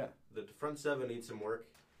 Yeah. The front seven needs some work,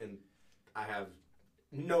 and I have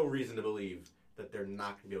no reason to believe that they're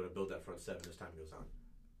not going to be able to build that front seven as time goes on.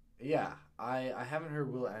 Yeah, I haven't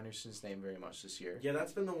heard Will Anderson's name very much this year. Yeah,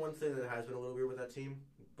 that's been the one thing that has been a little weird with that team,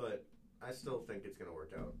 but I still think it's going to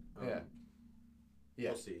work out.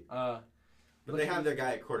 We'll see. But they have their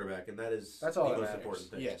guy at quarterback, and that's all the most important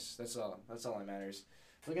thing. Yes, that's all that matters.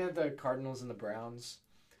 Looking at the Cardinals and the Browns,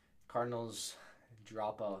 Cardinals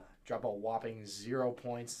drop a whopping 0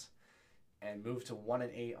 points and move to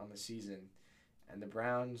 1-8 on the season. And the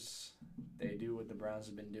Browns, they do what the Browns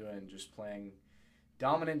have been doing, just playing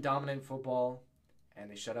dominant football, and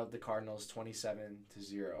they shut out the Cardinals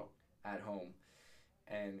 27-0 at home.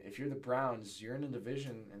 And if you're the Browns, you're in a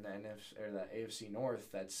division in the NFC or the AFC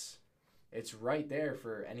North it's right there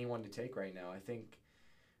for anyone to take right now. I think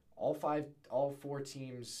all four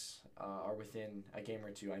teams are within a game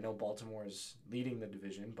or two. I know Baltimore is leading the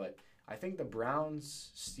division, but I think the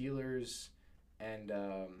Browns, Steelers, and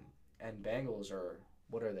Bengals are,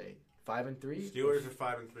 what are they? 5-3. Steelers are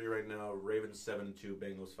 5-3 right now. Ravens 7-2.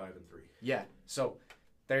 Bengals 5-3. Yeah. So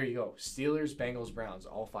there you go. Steelers, Bengals, Browns,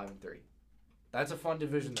 all 5-3. That's a fun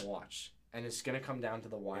division to watch. And it's going to come down to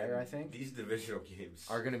the wire, I think. These divisional games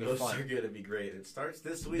are going to be fun. Those are going to be great. It starts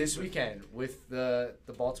this week. This weekend with the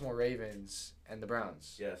Baltimore Ravens and the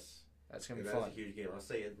Browns. Yes. That's going to be fun. That's a huge game. I'll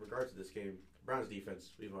say in regards to this game, Browns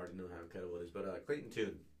defense, we've already known how incredible it is. But Clayton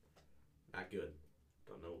Tune, not good.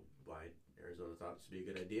 Don't know why Arizona thought this would be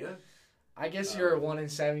a good idea. I guess you're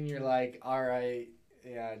 1-7. You're like, all right,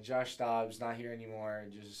 yeah, Josh Dobbs not here anymore.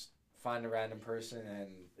 Just find a random person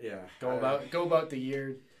and go about the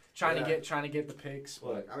year. Trying to get the picks.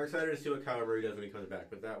 Look, I'm excited to see what Kyler Murray does when he comes back,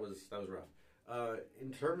 but that was rough.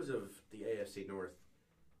 In terms of the AFC North,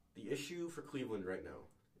 the issue for Cleveland right now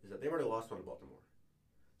is that they've already lost one to Baltimore.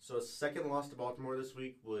 So a second loss to Baltimore this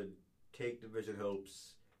week would take division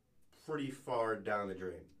hopes pretty far down the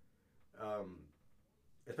drain.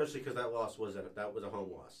 Especially because that was a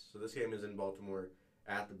home loss. So this game is in Baltimore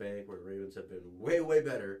at the bank where the Ravens have been way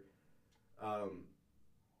better. I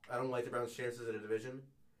don't like the Browns' chances in a division.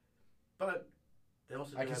 But they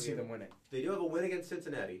also I can see them winning. They do have a win against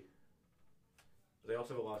Cincinnati. But they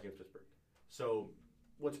also have a loss against Pittsburgh. So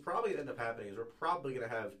what's probably going to end up happening is we're probably going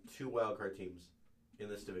to have two wildcard teams in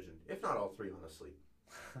this division, if not all three, honestly.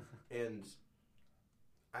 And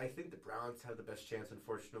I think the Browns have the best chance,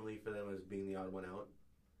 unfortunately, for them as being the odd one out.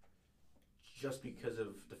 Just because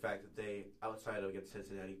of the fact that they, outside of against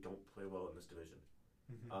Cincinnati, don't play well in this division.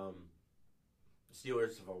 Mm-hmm. The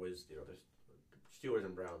Steelers have always, Steelers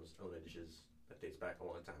and Browns own dishes that dates back a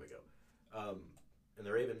long time ago. And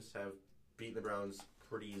the Ravens have beaten the Browns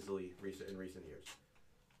pretty easily in recent years.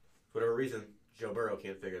 For whatever reason, Joe Burrow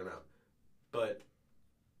can't figure them out. But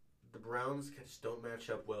the Browns just don't match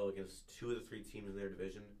up well against two of the three teams in their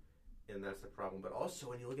division, and that's the problem. But also,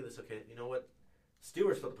 when you look at this, okay, you know what?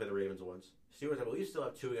 Steelers still have to play the Ravens once. Steelers, I believe, still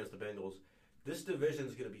have two against the Bengals. This division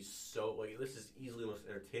is going to be this is easily the most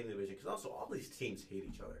entertaining division because also all these teams hate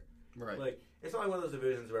each other. Right. Like, it's not like one of those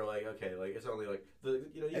divisions where, like, okay, like, it's only, like,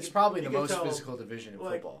 it's probably the most physical division in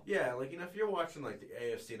football. Yeah, like, if you're watching, like, the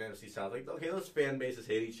AFC and NFC South, like, okay, those fan bases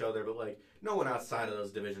hate each other, but, like, no one outside of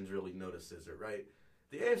those divisions really notices it, right?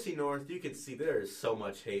 The AFC North, you can see there is so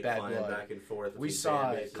much hate flying back and forth. We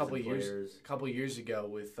saw a couple years ago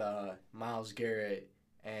with Myles Garrett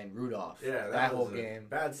and Rudolph. Yeah, that whole game.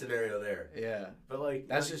 Bad scenario there. Yeah. But, like,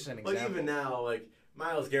 that's just an example. Like, even now, like,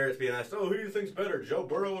 Myles Garrett's being asked, who do you think's better, Joe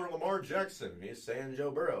Burrow or Lamar Jackson? And he's saying Joe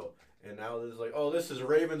Burrow. And now there's like, this is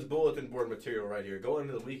Ravens bulletin board material right here. Going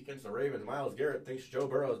into the week against the Ravens, Myles Garrett thinks Joe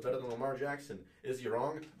Burrow is better than Lamar Jackson. Is he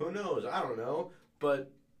wrong? Who knows? I don't know.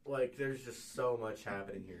 But, like, there's just so much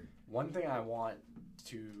happening here. One thing I want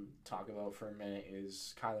to talk about for a minute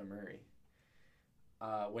is Kyler Murray.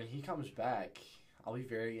 When he comes back, I'll be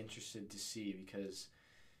very interested to see because,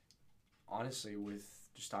 honestly, with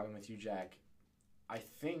just talking with you, Jack, I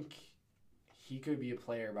think he could be a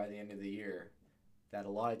player by the end of the year that a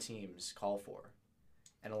lot of teams call for,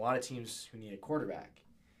 and a lot of teams who need a quarterback,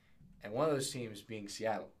 and one of those teams being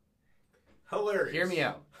Seattle. Hilarious. Hear me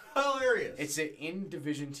out. Hilarious. It's an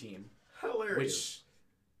in-division team. Hilarious. Which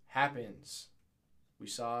happens. We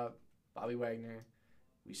saw Bobby Wagner.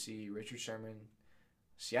 We see Richard Sherman.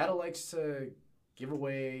 Seattle likes to give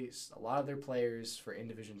away a lot of their players for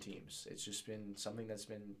in-division teams. It's just been something that's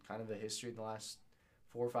been kind of the history in the last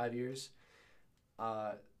 4 or 5 years.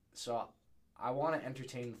 So I want to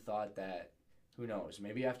entertain the thought that, who knows,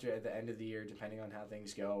 maybe at the end of the year, depending on how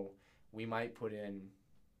things go, we might put in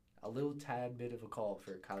a little tad bit of a call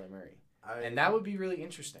for Kyler Murray. And that would be really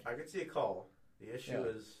interesting. I could see a call. The issue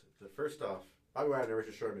is, first off, Bobby Wagner,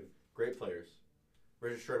 Richard Sherman, great players.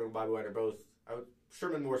 Richard Sherman and Bobby Wagner both,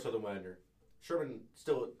 Sherman more so than Wagner. Sherman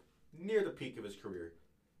still near the peak of his career.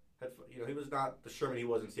 He was not the Sherman he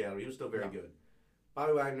was in Seattle. He was still very good.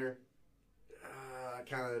 Bobby Wagner,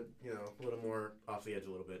 kind of, a little more off the edge a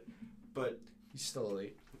little bit. But he's still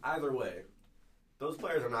elite. Either way, those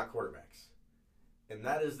players are not quarterbacks. And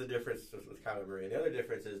that is the difference with Kyler Murray. And the other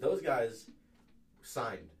difference is those guys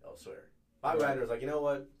signed elsewhere. Bobby Wagner was like, you know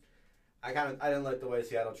what? I didn't like the way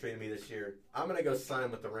Seattle treated me this year. I'm going to go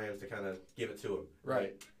sign with the Rams to kind of give it to him.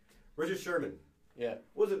 Right. Richard Sherman. Yeah.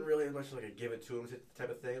 Wasn't really much like a give it to him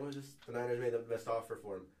type of thing. It was just the Niners made the best offer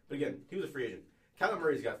for him. But again, he was a free agent. Kyler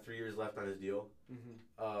Murray's got 3 years left on his deal.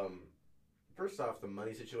 Mm-hmm. First off, the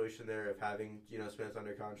money situation there of having Geno Smith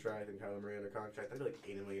under contract and Kyler Murray under contract, that'd be like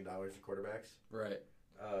 $80 million for quarterbers. Right.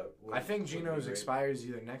 I think Geno's expires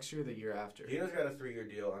either next year or the year after. Geno's got a 3-year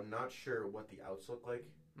deal. I'm not sure what the outs look like.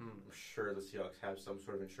 I'm sure the Seahawks have some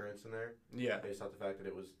sort of insurance in there. Yeah. Based off the fact that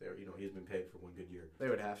it was there, he's been paid for 1 good year. They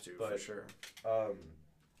would have to, for sure.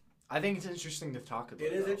 I think it's interesting to talk about.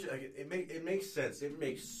 It is interesting. It makes sense. It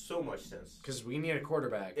makes so much sense. Because we need a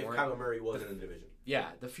quarterback. If Kyler Murray wasn't in the division. Yeah,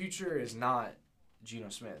 the future is not Geno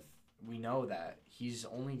Smith. We know that. He's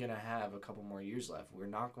only going to have a couple more years left. We're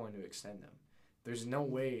not going to extend him. There's no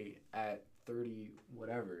way at 30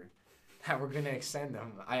 whatever that we're going to extend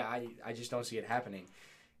him. I just don't see it happening.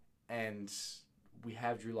 And we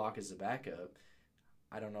have Drew Lock as the backup.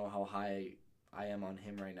 I don't know how high I am on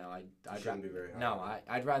him right now. Shouldn't be very high. No,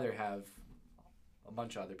 I'd rather have a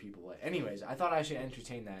bunch of other people. Anyways, I thought I should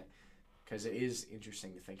entertain that because it is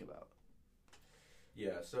interesting to think about.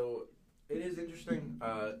 Yeah, so it is interesting.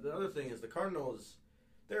 The other thing is the Cardinals,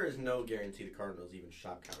 there is no guarantee the Cardinals even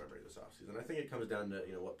shop Kyler Murray this offseason. I think it comes down to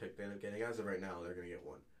what pick they end up getting. As of right now, they're going to get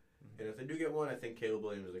one. Mm-hmm. And if they do get one, I think Caleb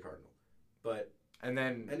Williams is the Cardinal. But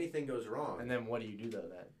anything goes wrong. And then what do you do, though,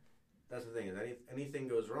 then? That's the thing. Is anything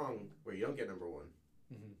goes wrong where you don't get number one,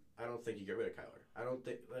 I don't think you get rid of Kyler. I don't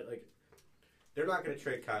think, like they're not going to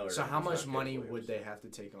trade Kyler. So how much money would they have to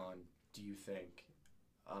take on, do you think?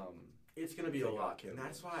 It's going to be a lot. And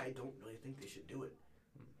that's why I don't really think they should do it.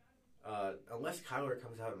 Unless Kyler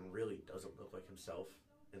comes out and really doesn't look like himself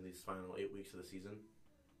in these final 8 weeks of the season.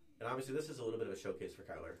 And obviously this is a little bit of a showcase for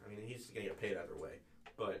Kyler. I mean, he's going to get paid either way.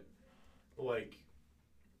 But,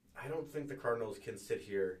 I don't think the Cardinals can sit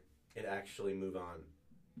here and actually move on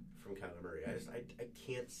from Kyler Murray. I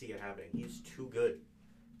can't see it happening. He's too good.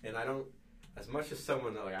 And I don't, as much as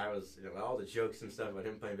someone, I was, all the jokes and stuff about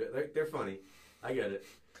him playing, they're funny. I get it.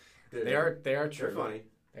 They are true. They're funny.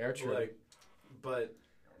 They are true. But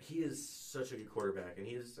he is such a good quarterback, and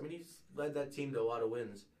he's led that team to a lot of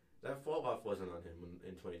wins. That fall-off wasn't on him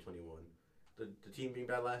in 2021. The team being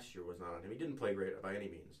bad last year was not on him. He didn't play great by any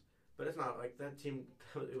means. But it's not like that team,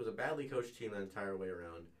 it was a badly coached team the entire way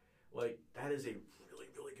around. That is a really,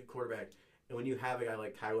 really good quarterback. And when you have a guy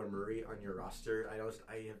like Kyler Murray on your roster,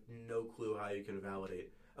 I have no clue how you can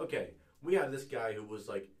validate. Okay, we have this guy who was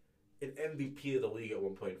an MVP of the league at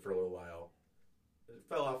one point for a little while. It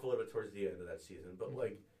fell off a little bit towards the end of that season. But,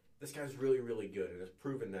 this guy's really, really good and has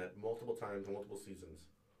proven that multiple times, multiple seasons.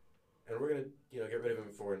 And we're going to, get rid of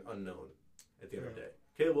him for an unknown at the end of the day.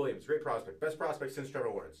 Caleb Williams, great prospect. Best prospect since Trevor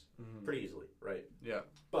Lawrence. Pretty easily, right? Yeah.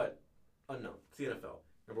 But unknown. It's the NFL.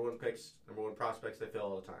 Number 1 picks, number 1 prospects, they fail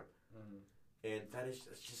all the time. And that's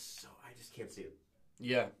just so, I just can't see it.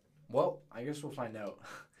 Yeah. Well, I guess we'll find out.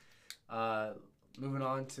 Moving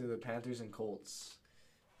on to the Panthers and Colts.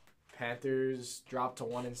 Panthers dropped to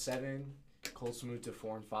 1-7. Colts moved to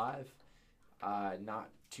 4-5. Not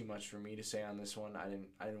too much for me to say on this one. I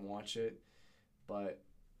didn't watch it, but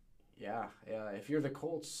yeah. If you're the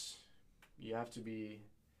Colts, you have to be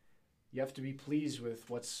pleased with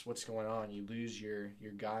what's going on. You lose your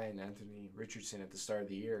guy in Anthony Richardson at the start of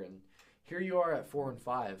the year, and here you are at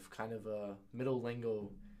 4-5, kind of a middle lingo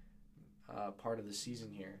part of the season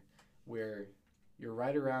here, where you're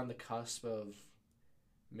right around the cusp of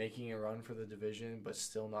making a run for the division, but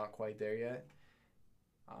still not quite there yet.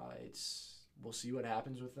 We'll see what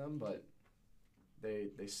happens with them, but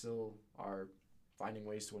they still are finding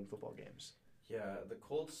ways to win football games. Yeah, the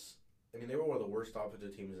Colts, they were one of the worst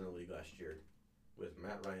offensive teams in the league last year with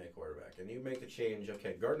Matt Ryan at quarterback. And you make the change,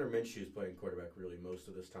 okay, Gardner Minshew's playing quarterback really most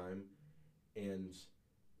of this time, and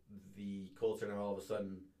the Colts are now all of a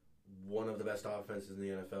sudden one of the best offenses in the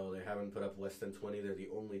NFL. They haven't put up less than 20. They're the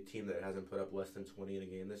only team that hasn't put up less than 20 in a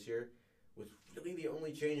game this year. With really the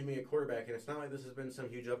only change being a quarterback, and it's not like this has been some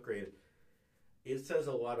huge upgrade. It says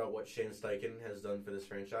a lot about what Shane Steichen has done for this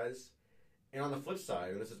franchise. And on the flip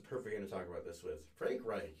side, and this is the perfect game to talk about this with, Frank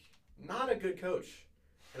Reich, not a good coach.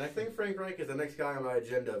 And I think Frank Reich is the next guy on my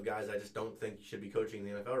agenda of guys I just don't think should be coaching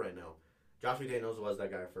the NFL right now. Josh McDaniels was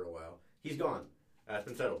that guy for a while. He's gone. That's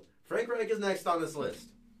been settled. Frank Reich is next on this list.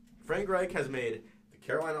 Frank Reich has made the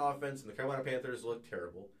Carolina offense and the Carolina Panthers look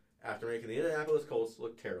terrible after making the Indianapolis Colts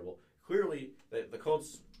look terrible. Clearly, the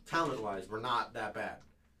Colts, talent-wise, were not that bad.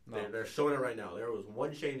 No. They're showing it right now. There was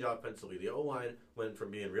one change offensively. The O-line went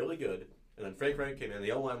from being really good, and then Frank Reich came in,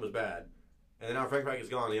 the O-line was bad. And then now Frank Reich is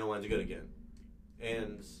gone, the O-line's good again.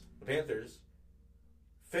 And the Panthers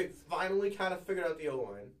finally kind of figured out the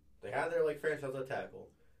O-line. They had their franchise left tackle.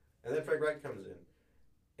 And then Frank Reich comes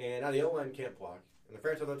in. And now the O-line can't block. And the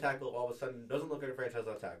franchise left tackle all of a sudden doesn't look like a franchise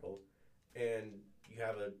left tackle. And you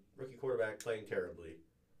have a rookie quarterback playing terribly.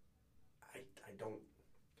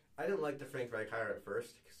 I didn't like the Frank Reich hire at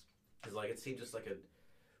first because it seemed just like a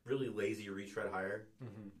really lazy retread hire,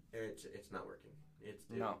 and it's not working. It's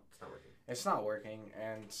not working. It's not working,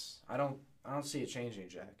 and I don't see it changing,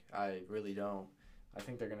 Jack. I really don't. I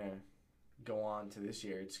think they're gonna go on to this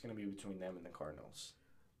year. It's gonna be between them and the Cardinals.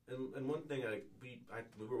 And one thing we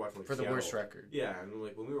were watching for Seattle, the worst record. Yeah, and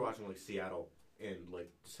when we were watching Seattle and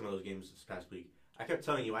some of those games this past week, I kept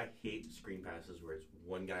telling you I hate screen passes where it's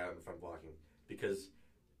one guy out in front blocking. Because,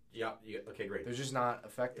 okay, great. They're just not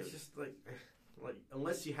effective. It's just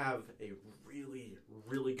unless you have a really,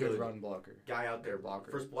 really good run blocker guy out there,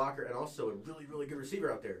 first blocker, and also a really, really good receiver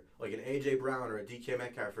out there, like an A.J. Brown or a DK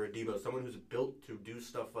Metcalf or a Debo, someone who's built to do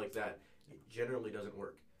stuff like that, it generally doesn't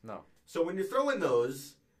work. No. So when you're throwing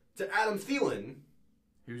those to Adam Thielen,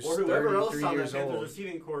 or whoever else on that Panthers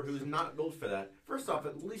receiving core who's not built for that, first off,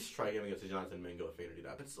 at least try giving it to Jonathan Mingo if they do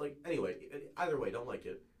that. It's anyway, either way, don't like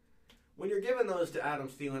it. When you're giving those to Adam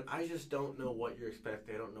Thielen, I just don't know what you're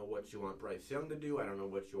expecting. I don't know what you want Bryce Young to do. I don't know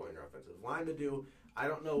what you want your offensive line to do. I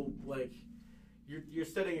don't know, you're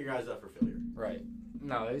setting your guys up for failure. Right.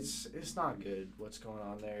 No, it's not good what's going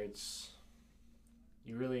on there.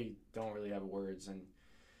 You really don't really have words. And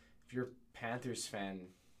if you're a Panthers fan,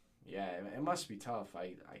 yeah, it must be tough.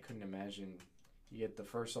 I couldn't imagine you get the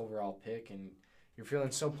first overall pick and you're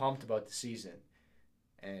feeling so pumped about the season.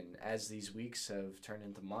 And as these weeks have turned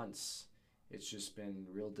into months, it's just been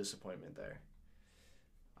real disappointment there.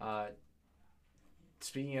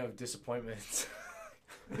 Speaking of disappointment,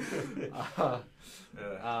 man,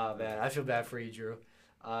 I feel bad for you, Drew.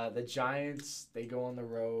 The Giants, they go on the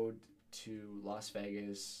road to Las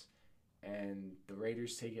Vegas, and the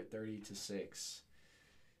Raiders take it 30-6.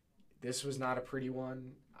 This was not a pretty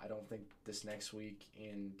one. I don't think this next week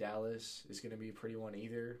in Dallas is going to be a pretty one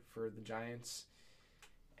either for the Giants.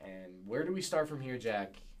 And where do we start from here,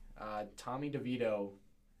 Jack? Tommy DeVito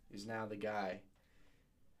is now the guy.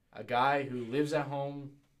 A guy who lives at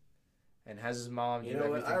home and has his mom do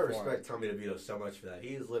everything for him. I respect Tommy DeVito so much for that. He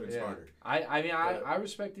is living smarter. I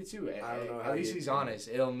respect it too. I don't know at least he's honest.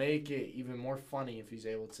 It'll make it even more funny if he's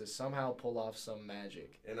able to somehow pull off some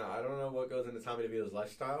magic. And I don't know what goes into Tommy DeVito's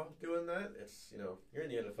lifestyle doing that. It's you're in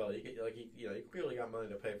the NFL. You get you clearly got money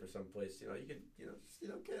to pay for some place. You could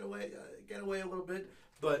get away a little bit.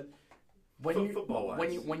 But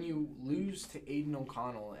football-wise, when you lose to Aiden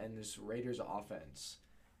O'Connell and this Raiders offense,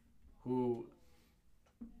 who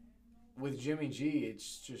with Jimmy G,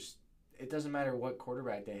 it's just it doesn't matter what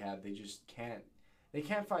quarterback they have, they just can't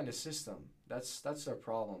find a system. That's their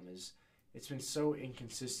problem. Is it's been so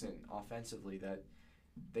inconsistent offensively that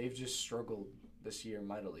they've just struggled this year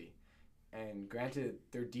mightily. And granted,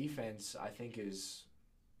 their defense I think is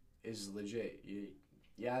legit.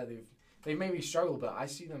 Yeah, they've maybe struggled, but I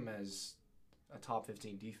see them as a top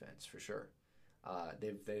 15 defense for sure.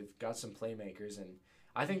 They've got some playmakers, and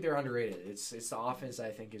I think they're underrated. It's the offense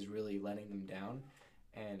I think is really letting them down.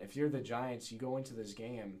 And if you're the Giants, you go into this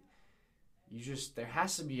game, there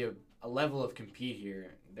has to be a level of compete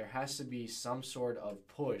here. There has to be some sort of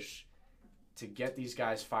push to get these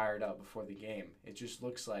guys fired up before the game. It just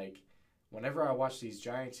looks like whenever I watch these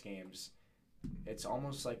Giants games, it's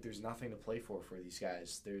almost like there's nothing to play for these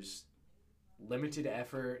guys. There's limited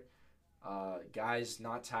effort, guys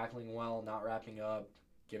not tackling well, not wrapping up,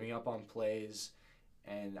 giving up on plays,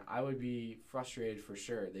 and I would be frustrated for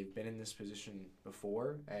sure. They've been in this position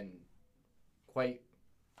before, and quite...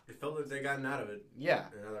 It felt like they gotten out of it. Yeah,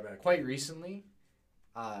 quite recently.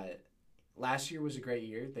 Last year was a great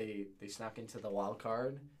year. They snuck into the wild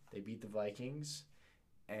card. They beat the Vikings,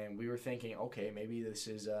 and we were thinking, okay, maybe this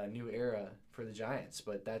is a new era for the Giants,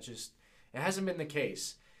 but it hasn't been the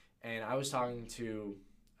case. And I was talking to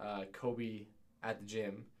Kobe at the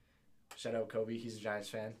gym. Shout out Kobe, he's a Giants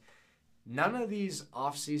fan. None of these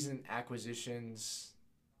offseason acquisitions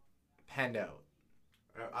panned out.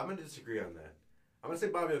 I'm going to disagree on that. I'm going to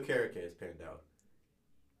say Bobby Okereke has panned out.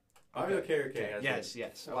 Bobby Okereke has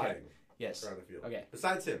been flying around the field. Okay.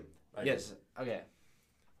 Besides him. Yes. Okay.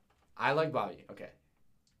 I like Bobby. Okay.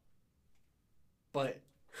 But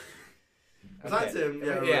besides him,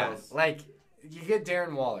 else. Like you get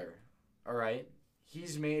Darren Waller, all right?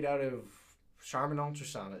 He's made out of Charmin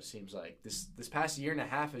ultrasound. It seems like this past year and a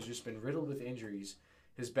half has just been riddled with injuries.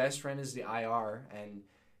 His best friend is the IR, and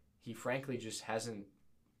he frankly just hasn't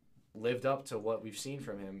lived up to what we've seen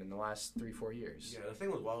from him in the last 3-4 years. Yeah, the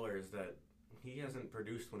thing with Waller is that he hasn't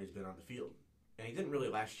produced when he's been on the field. And he didn't really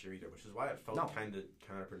last year either, which is why it felt kind of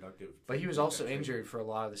counterproductive. But he was also injured for a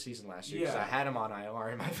lot of the season last year because I had him on IR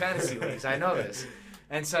in my fantasy leagues. I know this.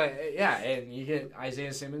 And so, and you get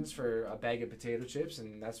Isaiah Simmons for a bag of potato chips,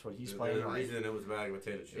 and that's what he's playing like. like. The reason it was a bag of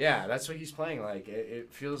potato chips. Yeah, that's what he's playing like.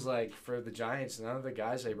 It feels like for the Giants, none of the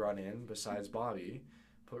guys they brought in, besides Bobby,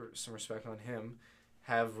 put some respect on him,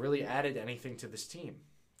 have really added anything to this team.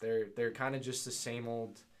 They're kind of just the same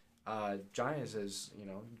old Giants as,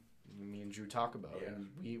 me and Drew talk about, and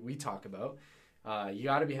we talk about. You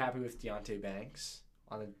got to be happy with Deonte Banks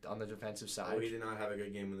on the defensive side. Oh, he did not have a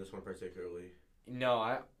good game in this one particularly. No,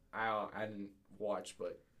 I didn't watch,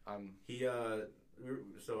 but he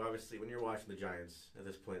so obviously when you're watching the Giants at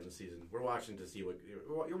this point in the season, we're watching to see what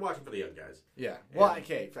you're watching for the young guys. Yeah. Well,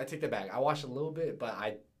 okay, I take that back. I watched a little bit, but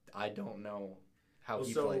I don't know how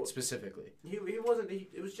he played specifically.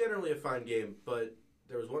 It was generally a fine game, but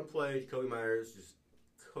there was one play Kobe Myers just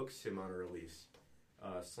cooks him on a release.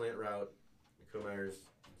 Slant route. Jacoby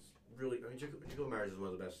Myers is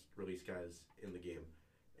one of the best release guys in the game.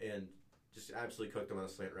 And just absolutely cooked him on a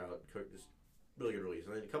slant route. Just really good release.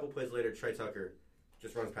 And then a couple plays later, Trey Tucker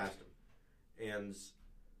just runs past him. And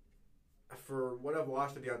for what I've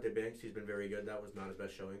watched of Deonte Banks, he's been very good. That was not his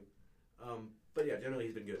best showing. But yeah, generally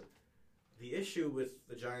he's been good. The issue with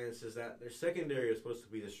the Giants is that their secondary is supposed to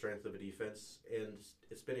be the strength of a defense, and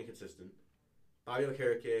it's been inconsistent. Bobby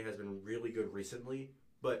Okereke has been really good recently,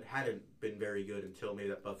 but hadn't been very good until maybe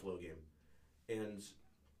that Buffalo game.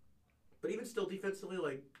 But even still, defensively,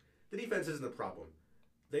 like, the defense isn't the problem.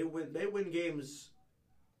 They win games,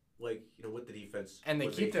 like, with the defense. And they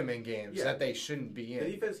keep them in games that they shouldn't be in.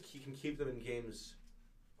 The defense can keep them in games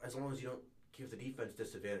as long as you don't give the defense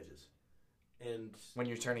disadvantages. And when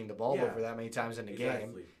you're turning the ball over that many times in a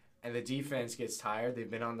game, and the defense gets tired, they've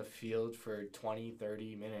been on the field for 20,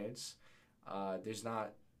 30 minutes.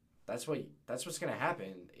 That's what's going to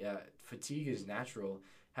happen. Yeah, fatigue is natural.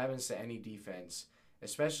 Happens to any defense,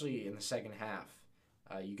 especially in the second half.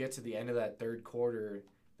 You get to the end of that third quarter,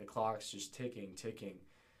 the clock's just ticking.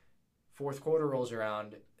 Fourth quarter rolls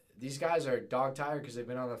around. These guys are dog tired because they've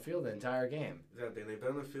been on the field the entire game. Exactly. They've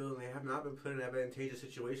been on the field, and they have not been put in advantageous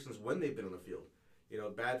situations when they've been on the field.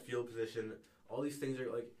 Bad field position. All these things are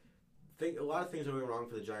a lot of things are going wrong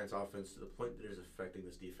for the Giants' offense to the point that it is affecting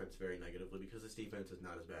this defense very negatively because this defense is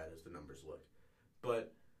not as bad as the numbers look.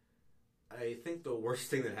 But I think the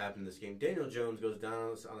worst thing that happened in this game, Daniel Jones goes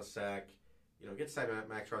down on a sack, gets sacked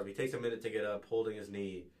by Max Crosby, takes a minute to get up, holding his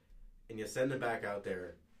knee, and you send him back out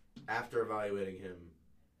there after evaluating him,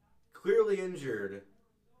 clearly injured,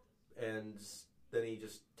 and then he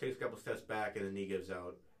just takes a couple steps back and the knee gives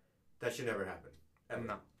out. That should never happen. Ever.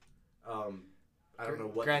 No. I don't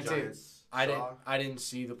know what the Giants saw. I didn't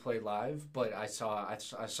see the play live, but I saw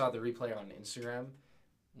the replay on Instagram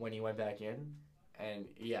when he went back in, and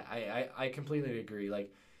yeah, I completely agree.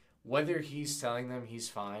 Like, whether he's telling them he's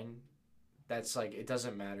fine, that's it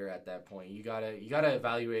doesn't matter at that point. You gotta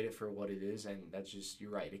evaluate it for what it is, and that's just,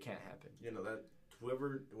 you're right. It can't happen. That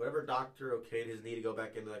whatever doctor okayed his knee to go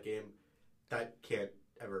back into that game, that can't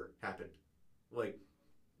ever happen.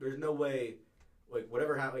 There's no way.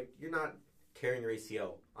 Whatever happened, you're not tearing your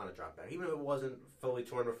ACL on a drop back. Even if it wasn't fully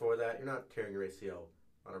torn before that, you're not tearing your ACL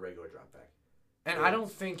on a regular drop back. And I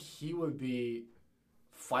don't think he would be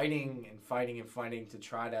fighting to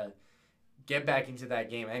try to get back into that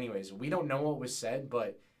game anyways. We don't know what was said,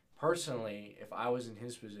 but personally, if I was in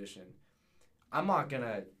his position, I'm not going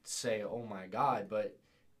to say, oh my God, but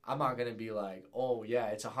I'm not going to be like, oh yeah,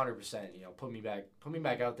 it's 100%, put me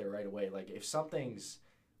back out there right away. If something's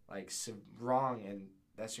wrong and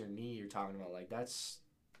that's your knee you're talking about, that's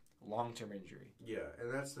long-term injury. Yeah,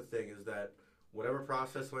 and that's the thing, is that whatever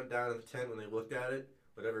process went down in the tent when they looked at it,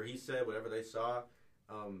 whatever he said, whatever they saw,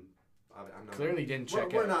 I'm not. Clearly didn't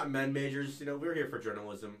check We're out. not med majors. We're here for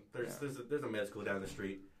journalism. There's Yeah. there's a med school down the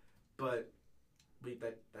street, but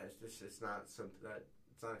that's just it's not something that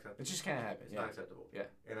it's not acceptable. It just can't happen. It's Yeah. not acceptable. Yeah.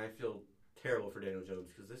 And I feel terrible for Daniel Jones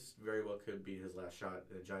because this very well could be his last shot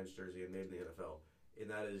in a Giants jersey and made in the NFL, and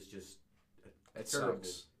that is just It terrible,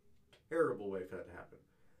 sucks. terrible way for that to happen.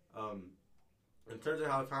 In terms of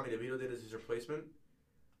how Tommy DeVito did as his replacement,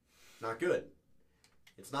 not good.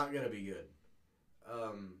 It's not going to be good.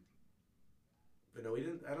 We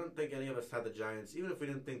didn't. I don't think any of us had the Giants, even if we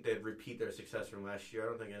didn't think they'd repeat their success from last year. I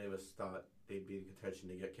don't think any of us thought they'd be in contention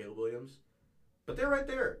to get Caleb Williams, but they're right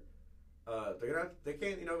there. They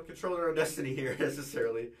can't control their own destiny here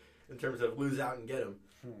necessarily in terms of lose out and get them.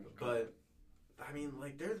 But I mean,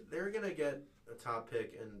 they're gonna get a top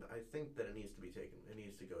pick, and I think that it needs to be taken. It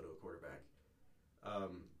needs to go to a quarterback.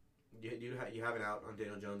 You have an out on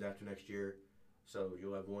Daniel Jones after next year, so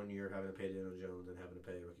you'll have 1 year having to pay Daniel Jones and having to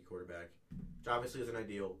pay a rookie quarterback, which obviously isn't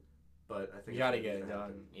ideal, but I think You got to get it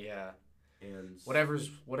done. Yeah. And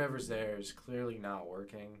Whatever's there is clearly not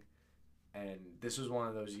working, and this was one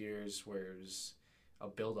of those years where it was a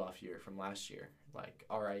build-off year from last year. Like,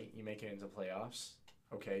 all right, you make it into playoffs.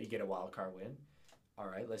 Okay, you get a wild card win. All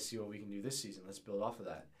right, let's see what we can do this season. Let's build off of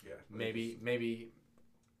that. Yeah, Maybe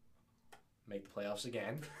make the playoffs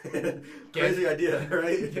again. Crazy idea,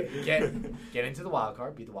 right? Get into the wild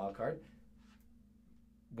card, beat the wild card,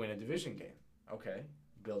 win a division game. Okay,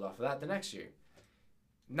 build off of that the next year.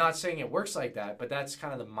 Not saying it works like that, but that's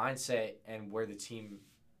kind of the mindset and where the team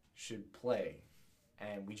should play,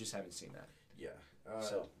 and we just haven't seen that. Yeah.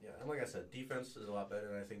 And like I said, defense is a lot better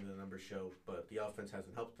than I think the numbers show, but the offense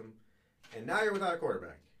hasn't helped them. And now you're without a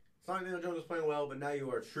quarterback. It's not Daniel Jones is playing well, but now you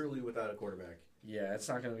are truly without a quarterback. Yeah, it's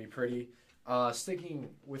not going to be pretty. Sticking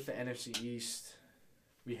with the NFC East,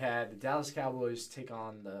 we had the Dallas Cowboys take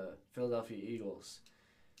on the Philadelphia Eagles,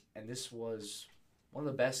 and this was one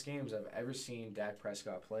of the best games I've ever seen Dak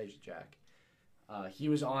Prescott play, Jack. He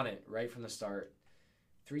was on it right from the start.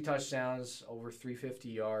 3 touchdowns, over 350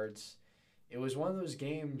 yards. It was one of those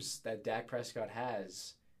games that Dak Prescott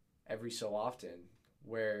has every so often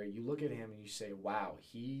where you look at him and you say, wow,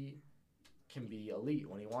 he can be elite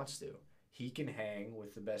when he wants to. He can hang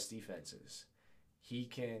with the best defenses. He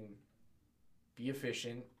can be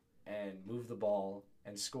efficient and move the ball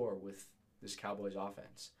and score with this Cowboys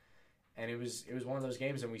offense. And it was one of those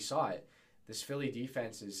games, and we saw it. This Philly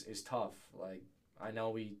defense is tough. Like, I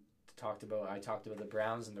know I talked about the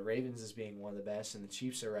Browns and the Ravens as being one of the best, and the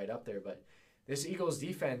Chiefs are right up there. But this Eagles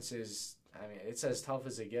defense it's as tough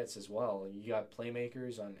as it gets as well. You got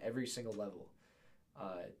playmakers on every single level.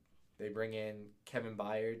 They bring in Kevin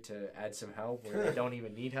Byard to add some help where they don't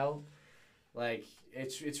even need help. Like,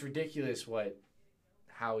 it's ridiculous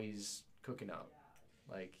how he's cooking up.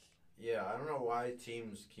 Like, yeah, I don't know why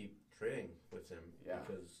teams keep trading with him. Yeah.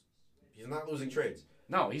 Because he's not losing trades.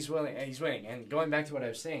 No, he's winning. And going back to what I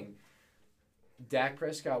was saying, Dak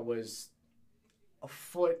Prescott was a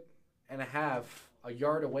foot and a half, a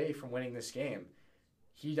yard away from winning this game.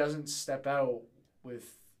 He doesn't step out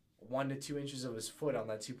with 1 to 2 inches of his foot on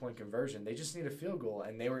that 2-point conversion. They just need a field goal,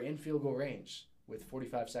 and they were in field goal range with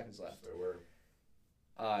 45 seconds left. They were.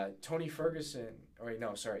 Tony Ferguson. Oh, wait,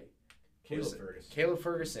 no, sorry. Caleb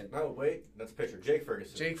Ferguson. No, wait, that's a pitcher. Jake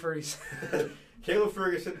Ferguson. Caleb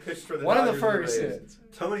Ferguson pitched for the One Dodgers of the Fergusons.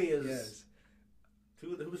 Tony is. Yes.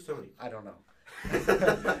 Who's Tony? I don't know.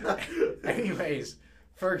 Anyways,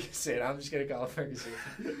 Ferguson. I'm just going to call him Ferguson.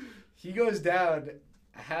 He goes down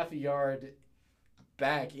a half a yard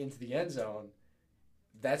back into the end zone.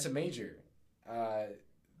 That's a major.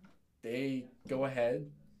 They go ahead.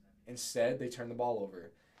 Instead, they turn the ball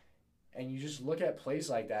over. And you just look at plays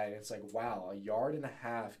like that, and it's like, wow, a yard and a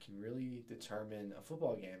half can really determine a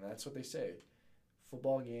football game. And that's what they say.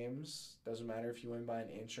 Football games, doesn't matter if you win by an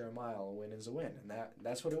inch or a mile, a win is a win. And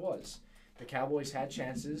that's what it was. The Cowboys had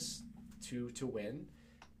chances to win,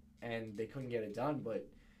 and they couldn't get it done. But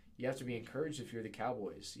you have to be encouraged if you're the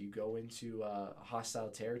Cowboys. You go into a hostile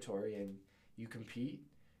territory, and you compete,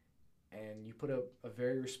 and you put a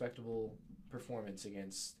very respectable performance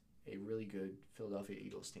against a really good Philadelphia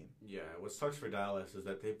Eagles team. Yeah, what sucks for Dallas is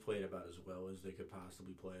that they played about as well as they could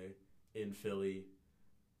possibly play in Philly,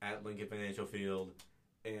 at Lincoln Financial Field,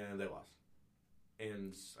 and they lost.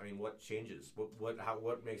 And I mean, what changes? How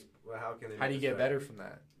can they? How do you get better from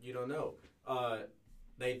that? You don't know.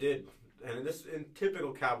 They did, and this in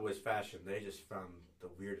typical Cowboys fashion, they just found the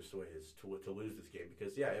weirdest ways to lose this game.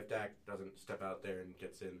 Because if Dak doesn't step out there and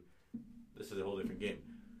gets in, this is a whole different game.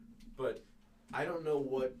 But I don't know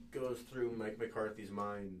what goes through Mike McCarthy's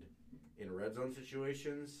mind in red zone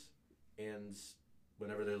situations and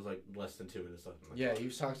whenever there's like less than 2 minutes left. Yeah, you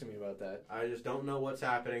talked to me about that. I just don't know what's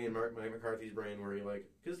happening in Mike McCarthy's brain where he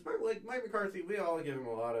because Mike McCarthy, we all give him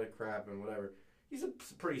a lot of crap and whatever. He's a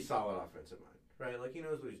pretty solid offensive mind, right? Like he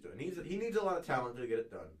knows what he's doing. He needs a lot of talent to get it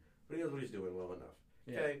done, but he knows what he's doing well enough.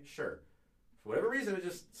 Yeah. Okay, sure. For whatever reason, it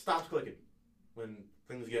just stops clicking when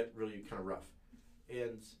things get really kind of rough,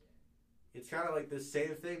 and it's kind of like the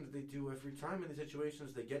same thing that they do every time in these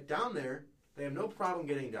situations. They get down there, they have no problem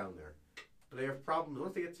getting down there. But they have problems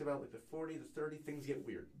once they get to about like the 40 to 30. Things get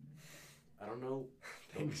weird. I don't know.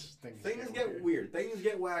 Things get weird. Things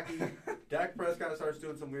get wacky. Dak Prescott starts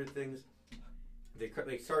doing some weird things.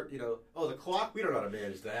 They start, the clock. We don't know how to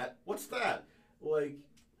manage that. What's that? Like,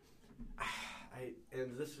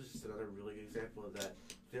 and this is just another really good example of that.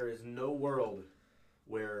 There is no world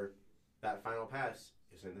where that final pass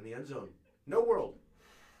isn't in the end zone. No world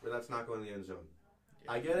where that's not going in the end zone.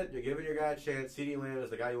 I get it. You're giving your guy a chance. CeeDee Lamb is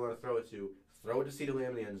the guy you want to throw it to. Throw it to CeeDee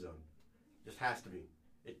Lamb in the end zone. Just has to be.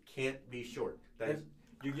 It can't be short.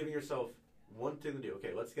 You're giving yourself one thing to do.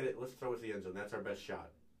 Okay, let's get it. Let's throw it to the end zone. That's our best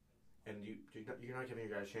shot. And you're not giving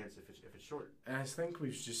your guy a chance if it's short. And I think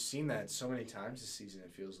we've just seen that so many times this season.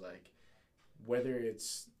 It feels like whether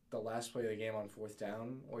it's the last play of the game on 4th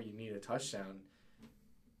down or you need a touchdown,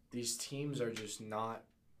 these teams are just not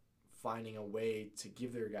finding a way to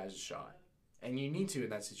give their guys a shot. And you need to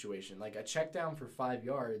in that situation. Like a check down for 5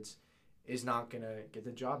 yards is not going to get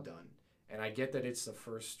the job done. And I get that it's the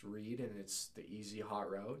first read and it's the easy hot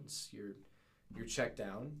route. It's your check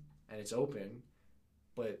down and it's open,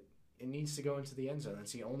 but it needs to go into the end zone.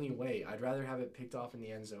 That's the only way. I'd rather have it picked off in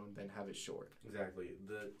the end zone than have it short. Exactly.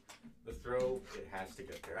 The throw, it has to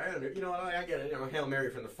get there. I get it. Hail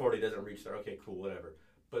Mary from the 40 doesn't reach there. Okay, cool, whatever.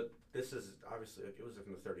 But this is obviously, it was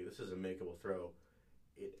from the 30. This is a makeable throw.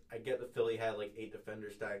 I get that Philly had like 8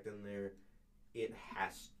 defenders stacked in there. It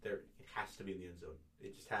has to be in the end zone.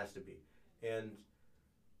 It just has to be. And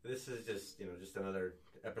this is just another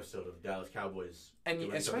episode of Dallas Cowboys. And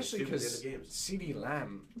especially because CeeDee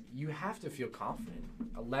Lamb, you have to feel confident.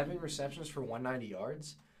 11 receptions for 190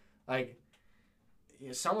 yards. Like,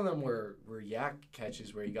 some of them were yak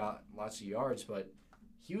catches where he got lots of yards, but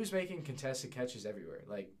he was making contested catches everywhere.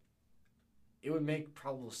 Like, it would make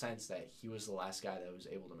probable sense that he was the last guy that was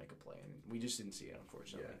able to make a play, and we just didn't see it,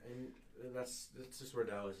 unfortunately. Yeah, and that's just where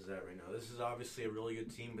Dallas is at right now. This is obviously a really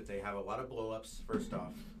good team, but they have a lot of blow-ups, first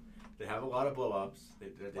off. They have a lot of blow-ups.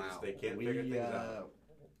 They can't figure things out.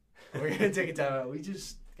 We're going to take a time out. I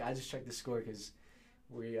just checked the score because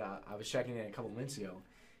I was checking it a couple minutes ago,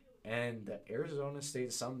 and the Arizona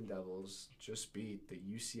State Sun Devils just beat the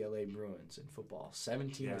UCLA Bruins in football,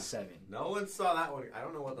 17-7. No one saw that one. I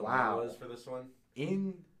don't know what the line was for this one.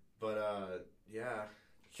 But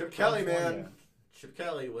Chip Kelly, man. Chip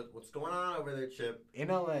Kelly, what's going on over there, Chip? In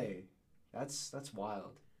LA, that's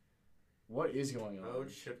wild. What is going on? Oh,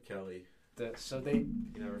 Chip Kelly. He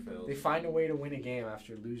never fails. They find a way to win a game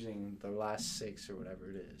after losing the last 6 or whatever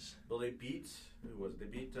it is. Well, they beat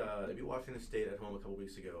Washington State at home a couple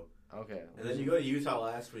weeks ago. Okay. And then you go to Utah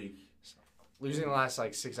last week. Losing the last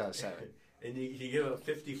 6 out of 7. And you give up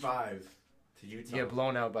 55 to Utah. You get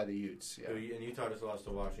blown out by the Utes. Yeah. And Utah just lost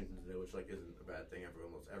to Washington today, which isn't a bad thing.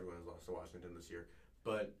 Everyone has lost to Washington this year.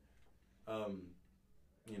 But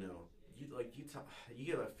Utah, you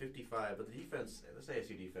give up 55, but the defense, this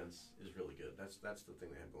ASU defense is really good. That's the thing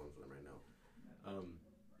they have going for them right now.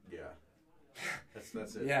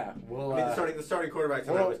 That's it. Yeah, the starting quarterback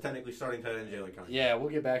tonight was technically starting tight end Jalen Cunningham. Yeah, we'll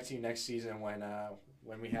get back to you next season when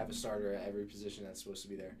we have a starter at every position that's supposed to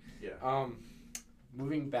be there. Yeah.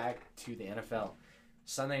 Moving back to the NFL,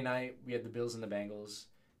 Sunday night we had the Bills and the Bengals.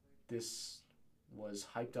 This was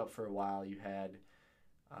hyped up for a while. You had,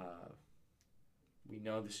 we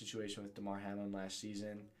know the situation with Damar Hamlin last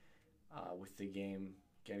season, with the game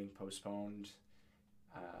getting postponed.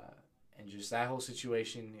 And just that whole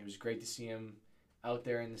situation, it was great to see him out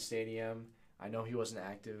there in the stadium. I know he wasn't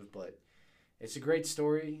active, but it's a great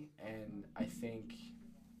story, and I think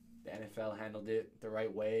the NFL handled it the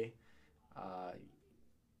right way.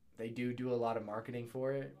 They do a lot of marketing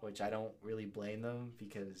for it, which I don't really blame them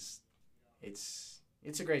because it's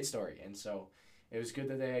a great story. And so it was good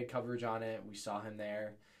that they had coverage on it. We saw him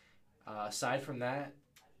there. Aside from that,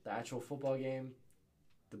 the actual football game,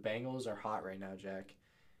 the Bengals are hot right now, Jack.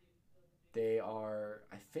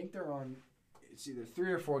 I think they're on, it's either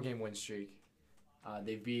 3 or 4 game win streak.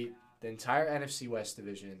 They beat the entire NFC West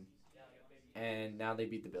division, and now they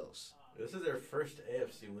beat the Bills. This is their first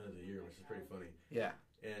AFC win of the year, which is pretty funny. Yeah.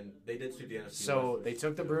 And they did sweep the NFC West. So they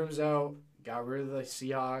took the brooms out, got rid of the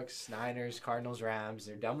Seahawks, Niners, Cardinals, Rams.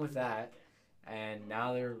 They're done with that, and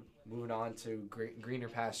now they're moving on to greener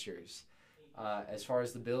pastures. As far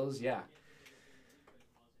as the Bills, yeah.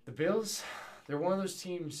 The Bills, they're one of those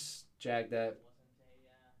teams, Jag, that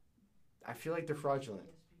I feel like they're fraudulent.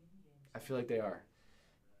 I feel like they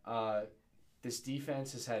are. This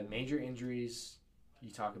defense has had major injuries.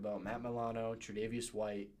 You talk about Matt Milano, Tre'Davious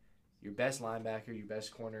White, your best linebacker, your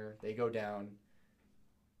best corner. They go down.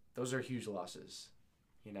 Those are huge losses,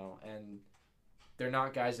 and they're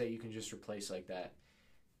not guys that you can just replace like that.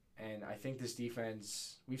 And I think this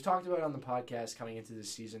defense, we've talked about it on the podcast coming into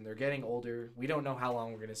this season. They're getting older. We don't know how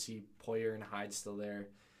long we're going to see Poyer and Hyde still there.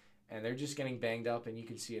 And they're just getting banged up, and you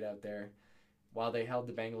can see it out there. While they held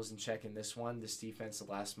the Bengals in check in this one, this defense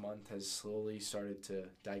the last month has slowly started to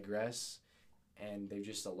digress, and they've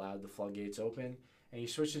just allowed the floodgates open. And you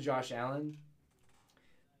switch to Josh Allen,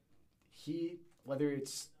 whether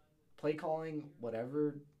it's play calling,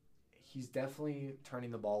 whatever, he's definitely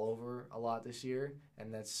turning the ball over a lot this year,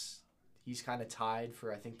 and he's kind of tied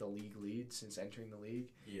for, I think, the league lead since entering the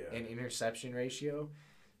league in interception ratio.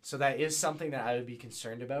 So that is something that I would be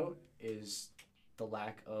concerned about, is the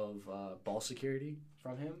lack of ball security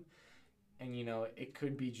from him. And, it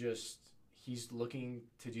could be just he's looking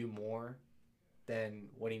to do more than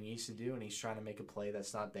what he needs to do, and he's trying to make a play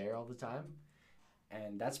that's not there all the time.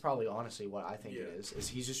 And that's probably honestly what I think it is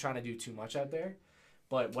he's just trying to do too much out there.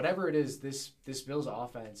 But whatever it is, this Bills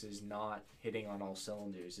offense is not hitting on all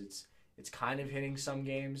cylinders. It's kind of hitting some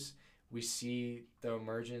games. We see the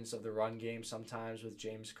emergence of the run game sometimes with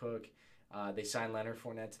James Cook. They signed Leonard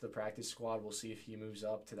Fournette to the practice squad. We'll see if he moves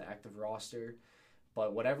up to the active roster.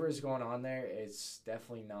 But whatever is going on there, it's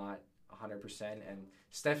definitely not 100%. And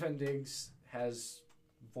Stefan Diggs has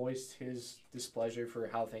voiced his displeasure for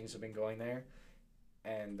how things have been going there.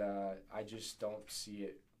 And I just don't see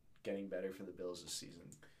it getting better for the Bills this season.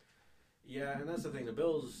 Yeah, and that's the thing. The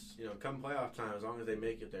Bills, come playoff time, as long as they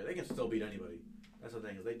make it there, they can still beat anybody. That's the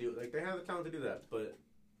thing. Is they have the talent to do that, but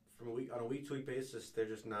on a week-to-week basis, they're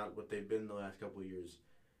just not what they've been the last couple of years.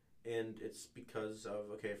 And it's because of,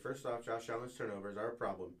 first off, Josh Allen's turnovers are a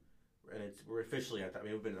problem. And we're officially at that. I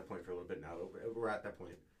mean, we've been at that point for a little bit now. We're at that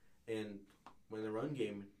point. And when the run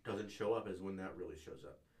game doesn't show up is when that really shows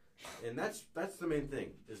up. And that's the main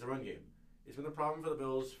thing, is the run game. It's been the problem for the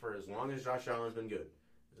Bills for as long as Josh Allen's been good,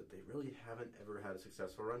 is that they really haven't ever had a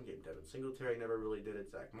successful run game. Devin Singletary never really did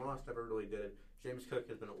it. Zach Moss never really did it. James Cook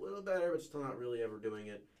has been a little better, but still not really ever doing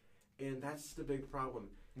it. And that's the big problem.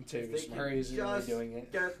 And Tavis Murray isn't really doing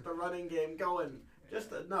it. Get the running game going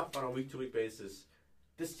just enough on a week-to-week basis.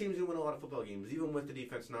 This team's going to win a lot of football games, even with the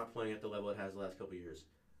defense not playing at the level it has the last couple of years.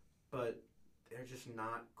 But they're just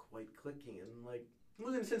not quite clicking. And,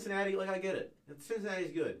 losing to Cincinnati, I get it.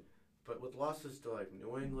 Cincinnati's good. But with losses to,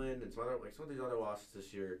 New England and some of these other losses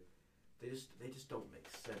this year, they just don't make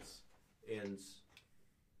sense. And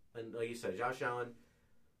like you said, Josh Allen,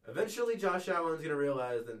 eventually Josh Allen's going to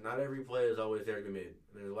realize that not every play is always there to be made.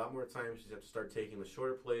 And there's a lot more times you have to start taking the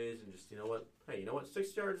shorter plays and just, Hey,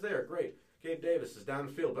 6 yards there, great. Gabe Davis is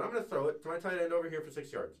downfield, but I'm going to throw it to my tight end over here for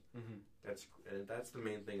 6 yards. Mm-hmm. That's the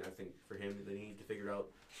main thing, I think, for him that he needs to figure out.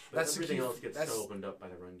 But everything else gets so opened up by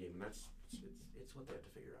the run game. And it's what they have to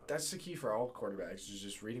figure out. That's the key for all quarterbacks, is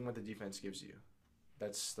just reading what the defense gives you.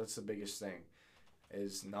 That's the biggest thing,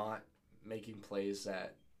 is not making plays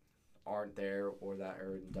that aren't there or that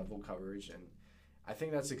are in double coverage. And I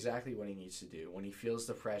think that's exactly what he needs to do. When he feels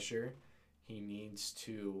the pressure, he needs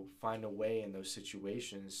to find a way in those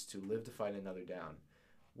situations to live to fight another down,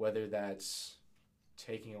 whether that's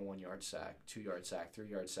taking a 1-yard sack, 2-yard sack,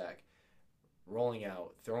 3-yard sack, rolling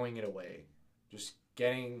out, throwing it away, just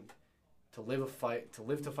getting to live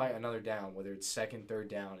to fight another down, whether it's second, third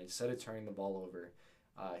down, instead of turning the ball over.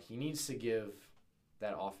 He needs to give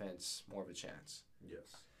that offense more of a chance.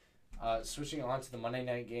 Yes. Switching on to the Monday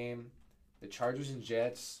night game, the Chargers and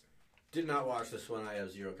Jets. Did not watch this one. I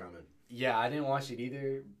have zero comment. Yeah, I didn't watch it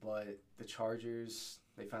either, but the Chargers,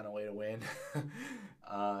 they found a way to win.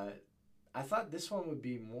 I thought this one would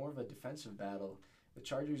be more of a defensive battle. The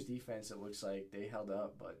Chargers defense, it looks like they held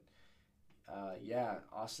up, but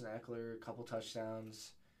Austin Eckler, a couple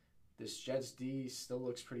touchdowns. This Jets D still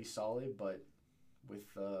looks pretty solid, but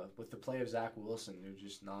with the play of Zach Wilson, they're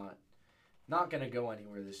just not going to go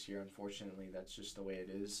anywhere this year, unfortunately. That's just the way it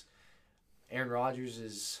is. Aaron Rodgers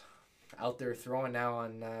is out there throwing now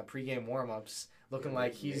on pregame warm-ups, looking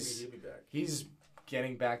like he's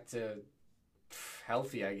getting back to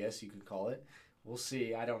healthy, I guess you could call it. We'll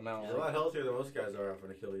see. I don't know. He's a lot healthier than most guys are off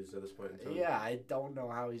an Achilles at this point in time. Yeah, I don't know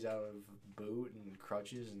how he's out of boot and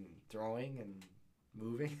crutches and throwing and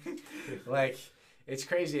moving. It's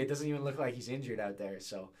crazy. It doesn't even look like he's injured out there.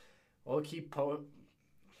 So we'll keep postponed.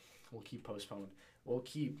 We'll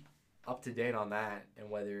keep up to date on that and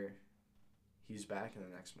whether he's back in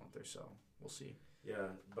the next month or so. We'll see. Yeah,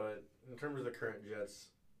 but in terms of the current Jets,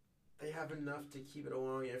 they have enough to keep it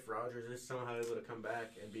along if Rodgers is somehow able to come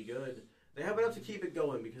back and be good. They have enough to keep it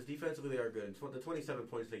going because defensively they are good. And the 27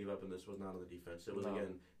 points they gave up in this was not on the defense. It was,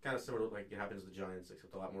 again, kind of similar to like it happens to the Giants,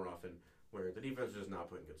 except a lot more often, where the defense is just not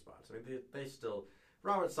put in good spots. I mean, they still...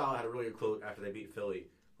 Robert Saleh had a really good quote after they beat Philly,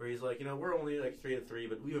 where he's like, we're only like 3-3,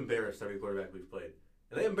 but we've embarrassed every quarterback we've played.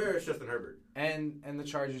 And they embarrassed Justin Herbert. And the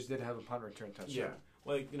Chargers did have a punt return touchdown. Yeah.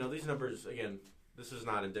 Like, these numbers, again, this is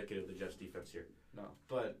not indicative of the Jets' defense here. No.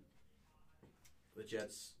 But the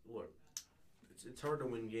Jets, look, it's hard to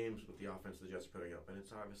win games with the offense the Jets are putting up, and it's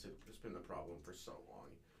been the problem for so long.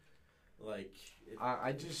 Like,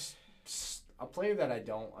 a player that I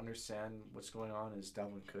don't understand what's going on is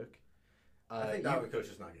Dalvin Cook. I think Dalvin Cook's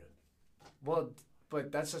just not good. Well,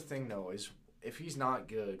 but that's the thing, though, is if he's not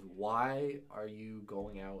good, why are you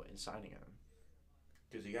going out and signing him?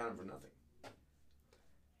 Because you got him for nothing.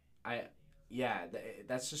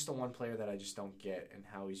 That's just the one player that I just don't get and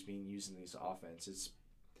how he's being used in these offenses.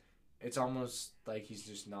 It's almost like he's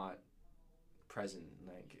just not present.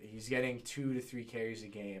 Like he's getting 2 to 3 carries a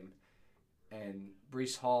game, and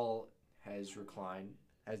Breece Hall has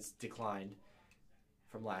declined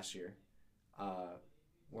from last year.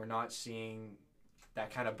 We're not seeing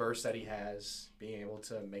that kind of burst that he has, being able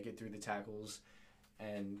to make it through the tackles,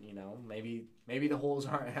 and maybe the holes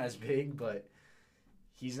aren't as big, but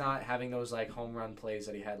he's not having those like home run plays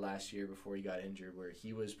that he had last year before he got injured, where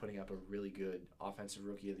he was putting up a really good offensive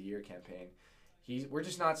rookie of the year campaign. We're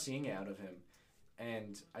just not seeing it out of him,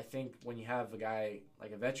 and I think when you have a guy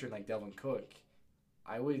like a veteran like Dalvin Cook,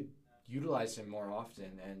 I would utilize him more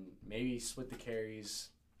often and maybe split the carries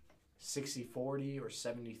 60-40 or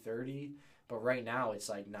 70-30, but right now it's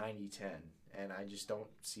like 90-10, and I just don't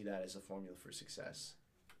see that as a formula for success.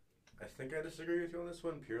 I think I disagree with you on this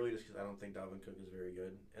one purely just because I don't think Dalvin Cook is very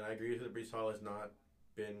good. And I agree with you that Breece Hall has not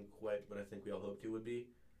been quite what I think we all hoped he would be.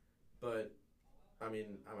 But, I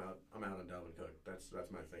mean, I'm out on Dalvin Cook. That's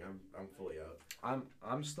my thing. I'm fully out.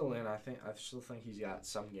 I'm still in. I still think he's got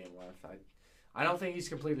some game left. I don't think he's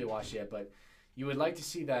completely washed yet, but you would like to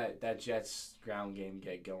see that Jets ground game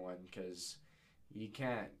get going because you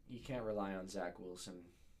can't rely on Zach Wilson.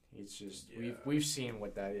 It's just we've seen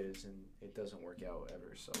what that is, and it doesn't work out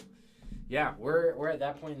ever. So, yeah, we're at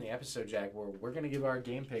that point in the episode, Jack, where we're gonna give our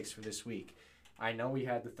game picks for this week. I know we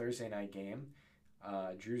had the Thursday night game.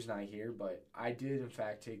 Drew's not here, but I did in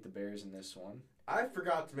fact take the Bears in this one. I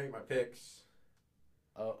forgot to make my picks.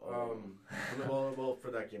 Well,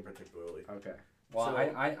 for that game particularly. Okay. Well,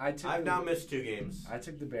 so I've now missed 2 games. I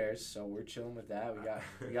took the Bears, so we're chilling with that.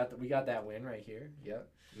 We got that win right here. Yep.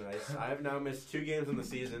 Nice. I've now missed 2 games in the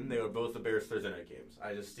season. They were both the Bears Thursday night games.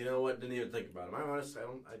 I just, didn't even think about them. I'm honest.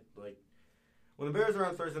 When the Bears are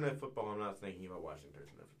on Thursday night football, I'm not thinking about watching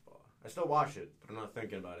Thursday night football. I still watch it, but I'm not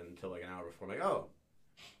thinking about it until like an hour before. I'm like, oh,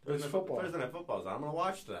 Thursday night football's on. I'm gonna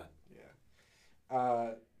watch that.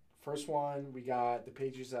 Yeah. First one, we got the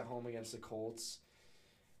Patriots at home against the Colts.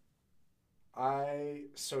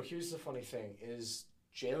 So here's the funny thing is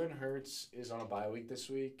Jalen Hurts is on a bye week this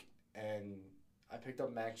week, and I picked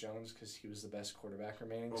up Mac Jones because he was the best quarterback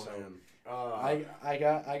remaining. I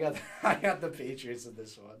got the Patriots in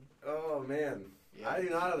this one. Oh man, yeah. I do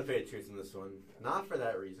not have the Patriots in this one. Not for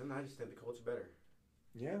that reason. I just think the Colts are better.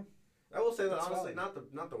 Yeah, I will say that honestly, not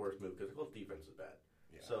the worst move because the Colts defense is bad.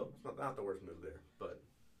 Yeah. So it's not the worst move there, but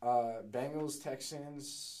Bengals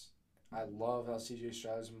Texans. I love how CJ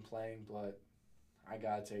Stroud's been playing, but I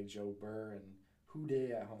gotta take Joe Burr and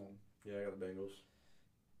Houday at home. Yeah, I got the Bengals.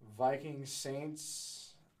 Vikings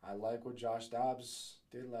Saints. I like what Josh Dobbs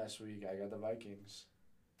did last week. I got the Vikings.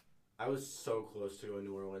 I was so close to going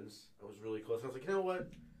New Orleans. I was really close. I was like, you know what?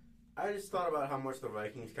 I just thought about how much the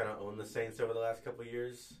Vikings kind of own the Saints over the last couple of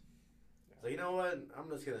years. So you know what? I'm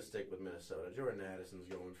just gonna stick with Minnesota. Jordan Addison's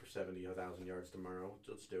going for 70,000 yards tomorrow.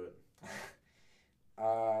 Let's do it.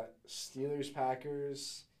 Steelers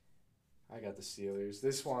Packers. I got the Steelers.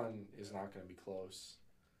 This one is not going to be close.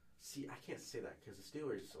 See, I can't say that because the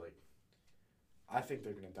Steelers, I think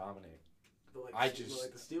they're going to dominate. But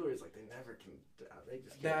the Steelers, they never can. They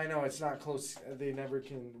just can't. Yeah, I know it's not close. They never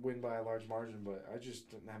can win by a large margin, but I just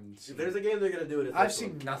haven't seen. If there's a game they're going to do it. I've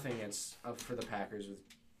seen nothing for the Packers with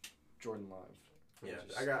Jordan Love. Yeah,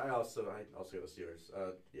 I also got the Steelers.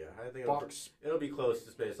 I think it'll be close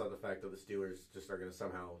just based on the fact that the Steelers just are going to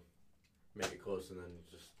somehow make it close, and then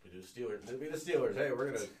just do the Steelers. It'll be the Steelers. Hey,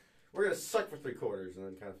 we're gonna suck for 3 quarters, and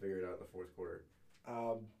then kind of figure it out in the 4th quarter.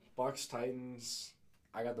 Bucks Titans.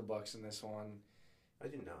 I got the Bucks in this one. I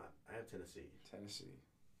do not. I have Tennessee.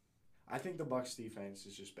 I think the Bucs defense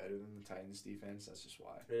is just better than the Titans defense. That's just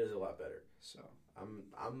why. It is a lot better. So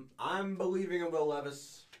I'm believing in Will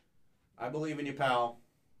Levis. I believe in you, pal.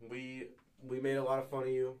 We made a lot of fun of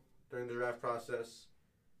you during the draft process,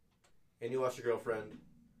 and you lost your girlfriend.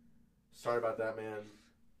 Sorry about that, man.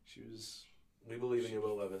 We believe in you,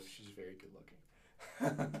 Will Levis. She's very good looking.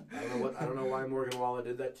 I don't know why Morgan Wallen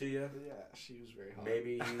did that to you. Yeah, she was very hot.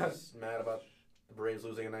 Maybe he's mad about the Braves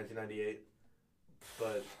losing in 1998.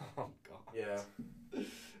 But oh god. Yeah.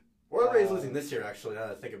 Or the Braves losing this year, actually, now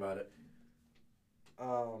that I think about it.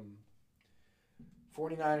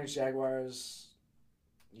 49ers, Jaguars.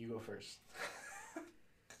 You go first.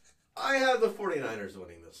 I have the 49ers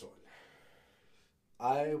winning this one.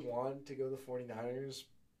 I want to go the 49ers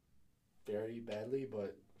very badly,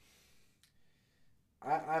 but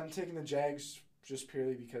I'm taking the Jags just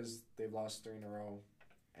purely because they've lost 3 in a row,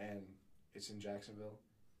 and it's in Jacksonville.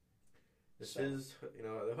 This is,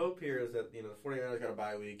 the hope here is that, the 49ers got a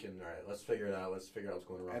bye week, and all right, let's figure it out. Let's figure out what's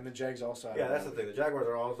going wrong. And the Jags also have that's the thing. The Jaguars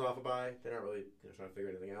are always off a bye. They're not really trying to figure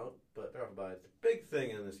anything out, but they're off a bye. The big thing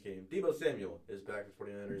in this game, Deebo Samuel is back with the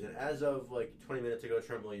 49ers, and as of 20 minutes ago,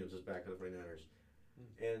 Trent Williams is back with the 49ers.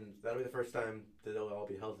 And that'll be the first time that they'll all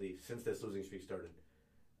be healthy since this losing streak started.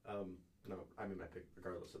 No, I mean my pick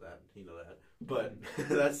regardless of that. You know that. But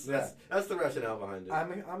that's the rationale behind it.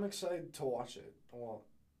 I'm excited to watch it. Well,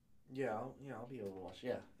 I'll be able to watch it.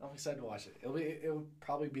 Yeah, I'm excited to watch it. It'll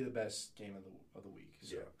probably be the best game of the week.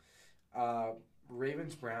 So. Yeah.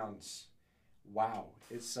 Ravens Browns. Wow,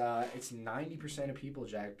 it's 90% of people,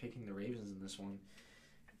 Jack, picking the Ravens in this one.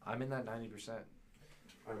 I'm in that 90%.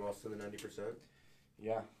 I'm also in the 90%.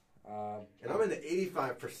 Yeah. And I'm in the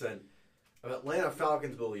 85% of Atlanta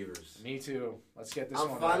Falcons believers. Me too. Let's get this one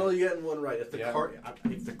right. I'm finally getting one right. If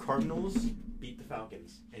the Cardinals beat the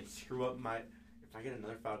Falcons and screw up if I get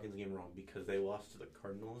another Falcons game wrong because they lost to the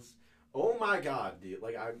Cardinals, oh my God, dude!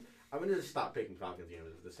 I'm gonna just stop picking Falcons games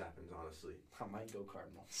if this happens. Honestly, I might go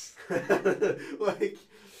Cardinals.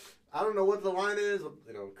 I don't know what the line is.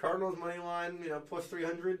 Cardinals money line. Plus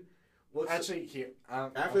 300. Actually, here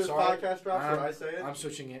after this podcast drops, should I say it? I'm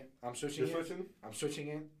switching it. You're switching? I'm switching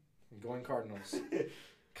it. I'm going Cardinals.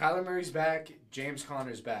 Kyler Murray's back. James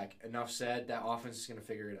Conner's back. Enough said. That offense is gonna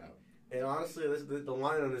figure it out. And honestly, the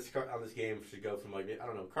line on this game should go from I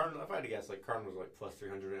don't know, Cardinals. If I had to guess, Cardinals plus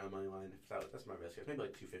 300 on money line. That's my best guess. Maybe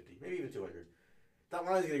 250, maybe even 200. That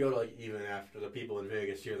line's gonna go to even after the people in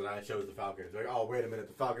Vegas cheer that I chose the Falcons. They're like, oh wait a minute,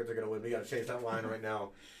 the Falcons are gonna win. We gotta change that line right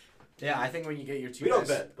now. Yeah, I think when you get your two, don't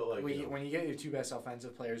bet, but when you get your 2 best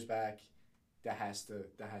offensive players back, that has to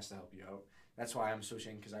help you out. That's why I'm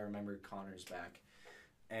switching because I remember Connor's back,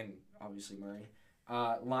 and obviously Murray.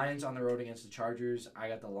 Lions on the road against the Chargers. I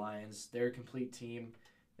got the Lions. They're a complete team.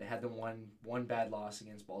 They had the one bad loss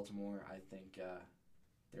against Baltimore. I think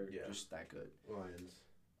they're just that good. Lions.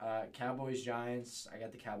 Cowboys Giants. I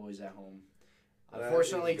got the Cowboys at home.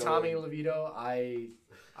 Unfortunately, Tommy DeVito, I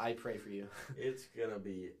pray for you. It's gonna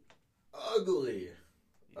be ugly.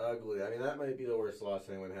 Ugly. I mean, that might be the worst loss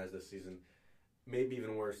anyone has this season. Maybe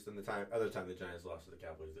even worse than the other time the Giants lost to the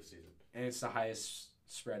Cowboys this season. And it's the highest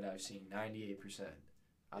spread I've seen, 98%.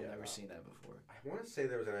 I've never seen that before. I want to say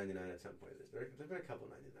there was a 99 at some point. There's been a couple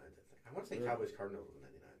 99s, I think. I want to say Cowboys Cardinals was a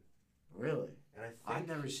 99. Really? And I've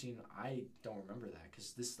never seen. I don't remember that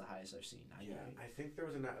because this is the highest I've seen. 98. Yeah, I think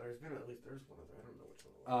there's one other. I don't know which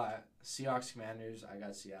one it was. Seahawks Commanders. I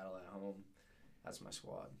got Seattle at home. That's my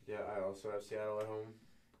squad. Yeah, I also have Seattle at home.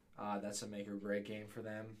 That's a make or break game for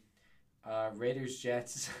them. Raiders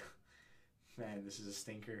Jets. Man, this is a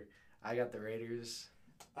stinker. I got the Raiders.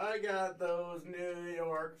 I got those New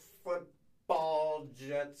York football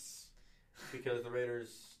Jets because the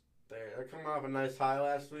Raiders, they're coming off a nice high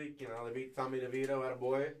last week. They beat Tommy DeVito at a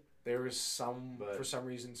boy. There was for some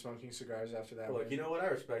reason, smoking cigars after that. Look, you know what? I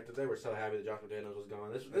respect it. They were so happy that Josh McDaniels was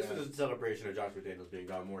gone. This was a celebration of Josh McDaniels being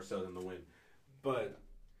gone more so than the win. But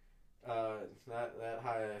that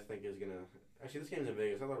high, I think, is going to... Actually, this game's in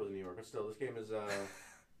Vegas. I thought it was in New York. But still, this game is... I'm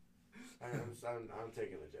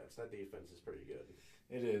taking the Jets. That defense is pretty good.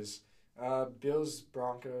 It is. Bills,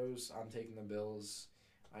 Broncos. I'm taking the Bills.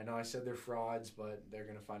 I know I said they're frauds, but they're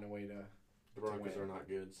going to find a way to... The Broncos are not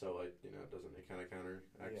good, so, it kind of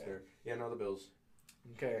counteract there. Yeah, no, the Bills.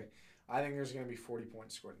 Okay. I think there's going to be 40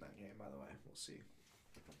 points scored in that game, by the way. We'll see.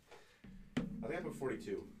 I think I put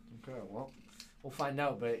 42. Okay, well, we'll find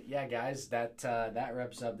out. But, yeah, guys, that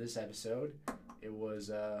wraps up this episode. It was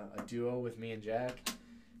a duo with me and Jack.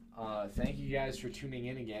 Thank you guys for tuning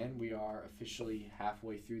in again. We are officially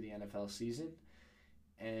halfway through the NFL season,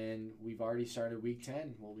 and we've already started Week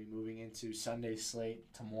 10. We'll be moving into Sunday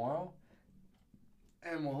slate tomorrow,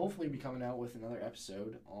 And we'll hopefully be coming out with another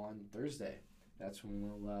episode on Thursday. That's when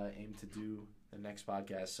we'll aim to do the next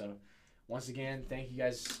podcast. So, once again, thank you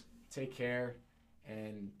guys. Take care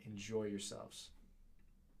and enjoy yourselves.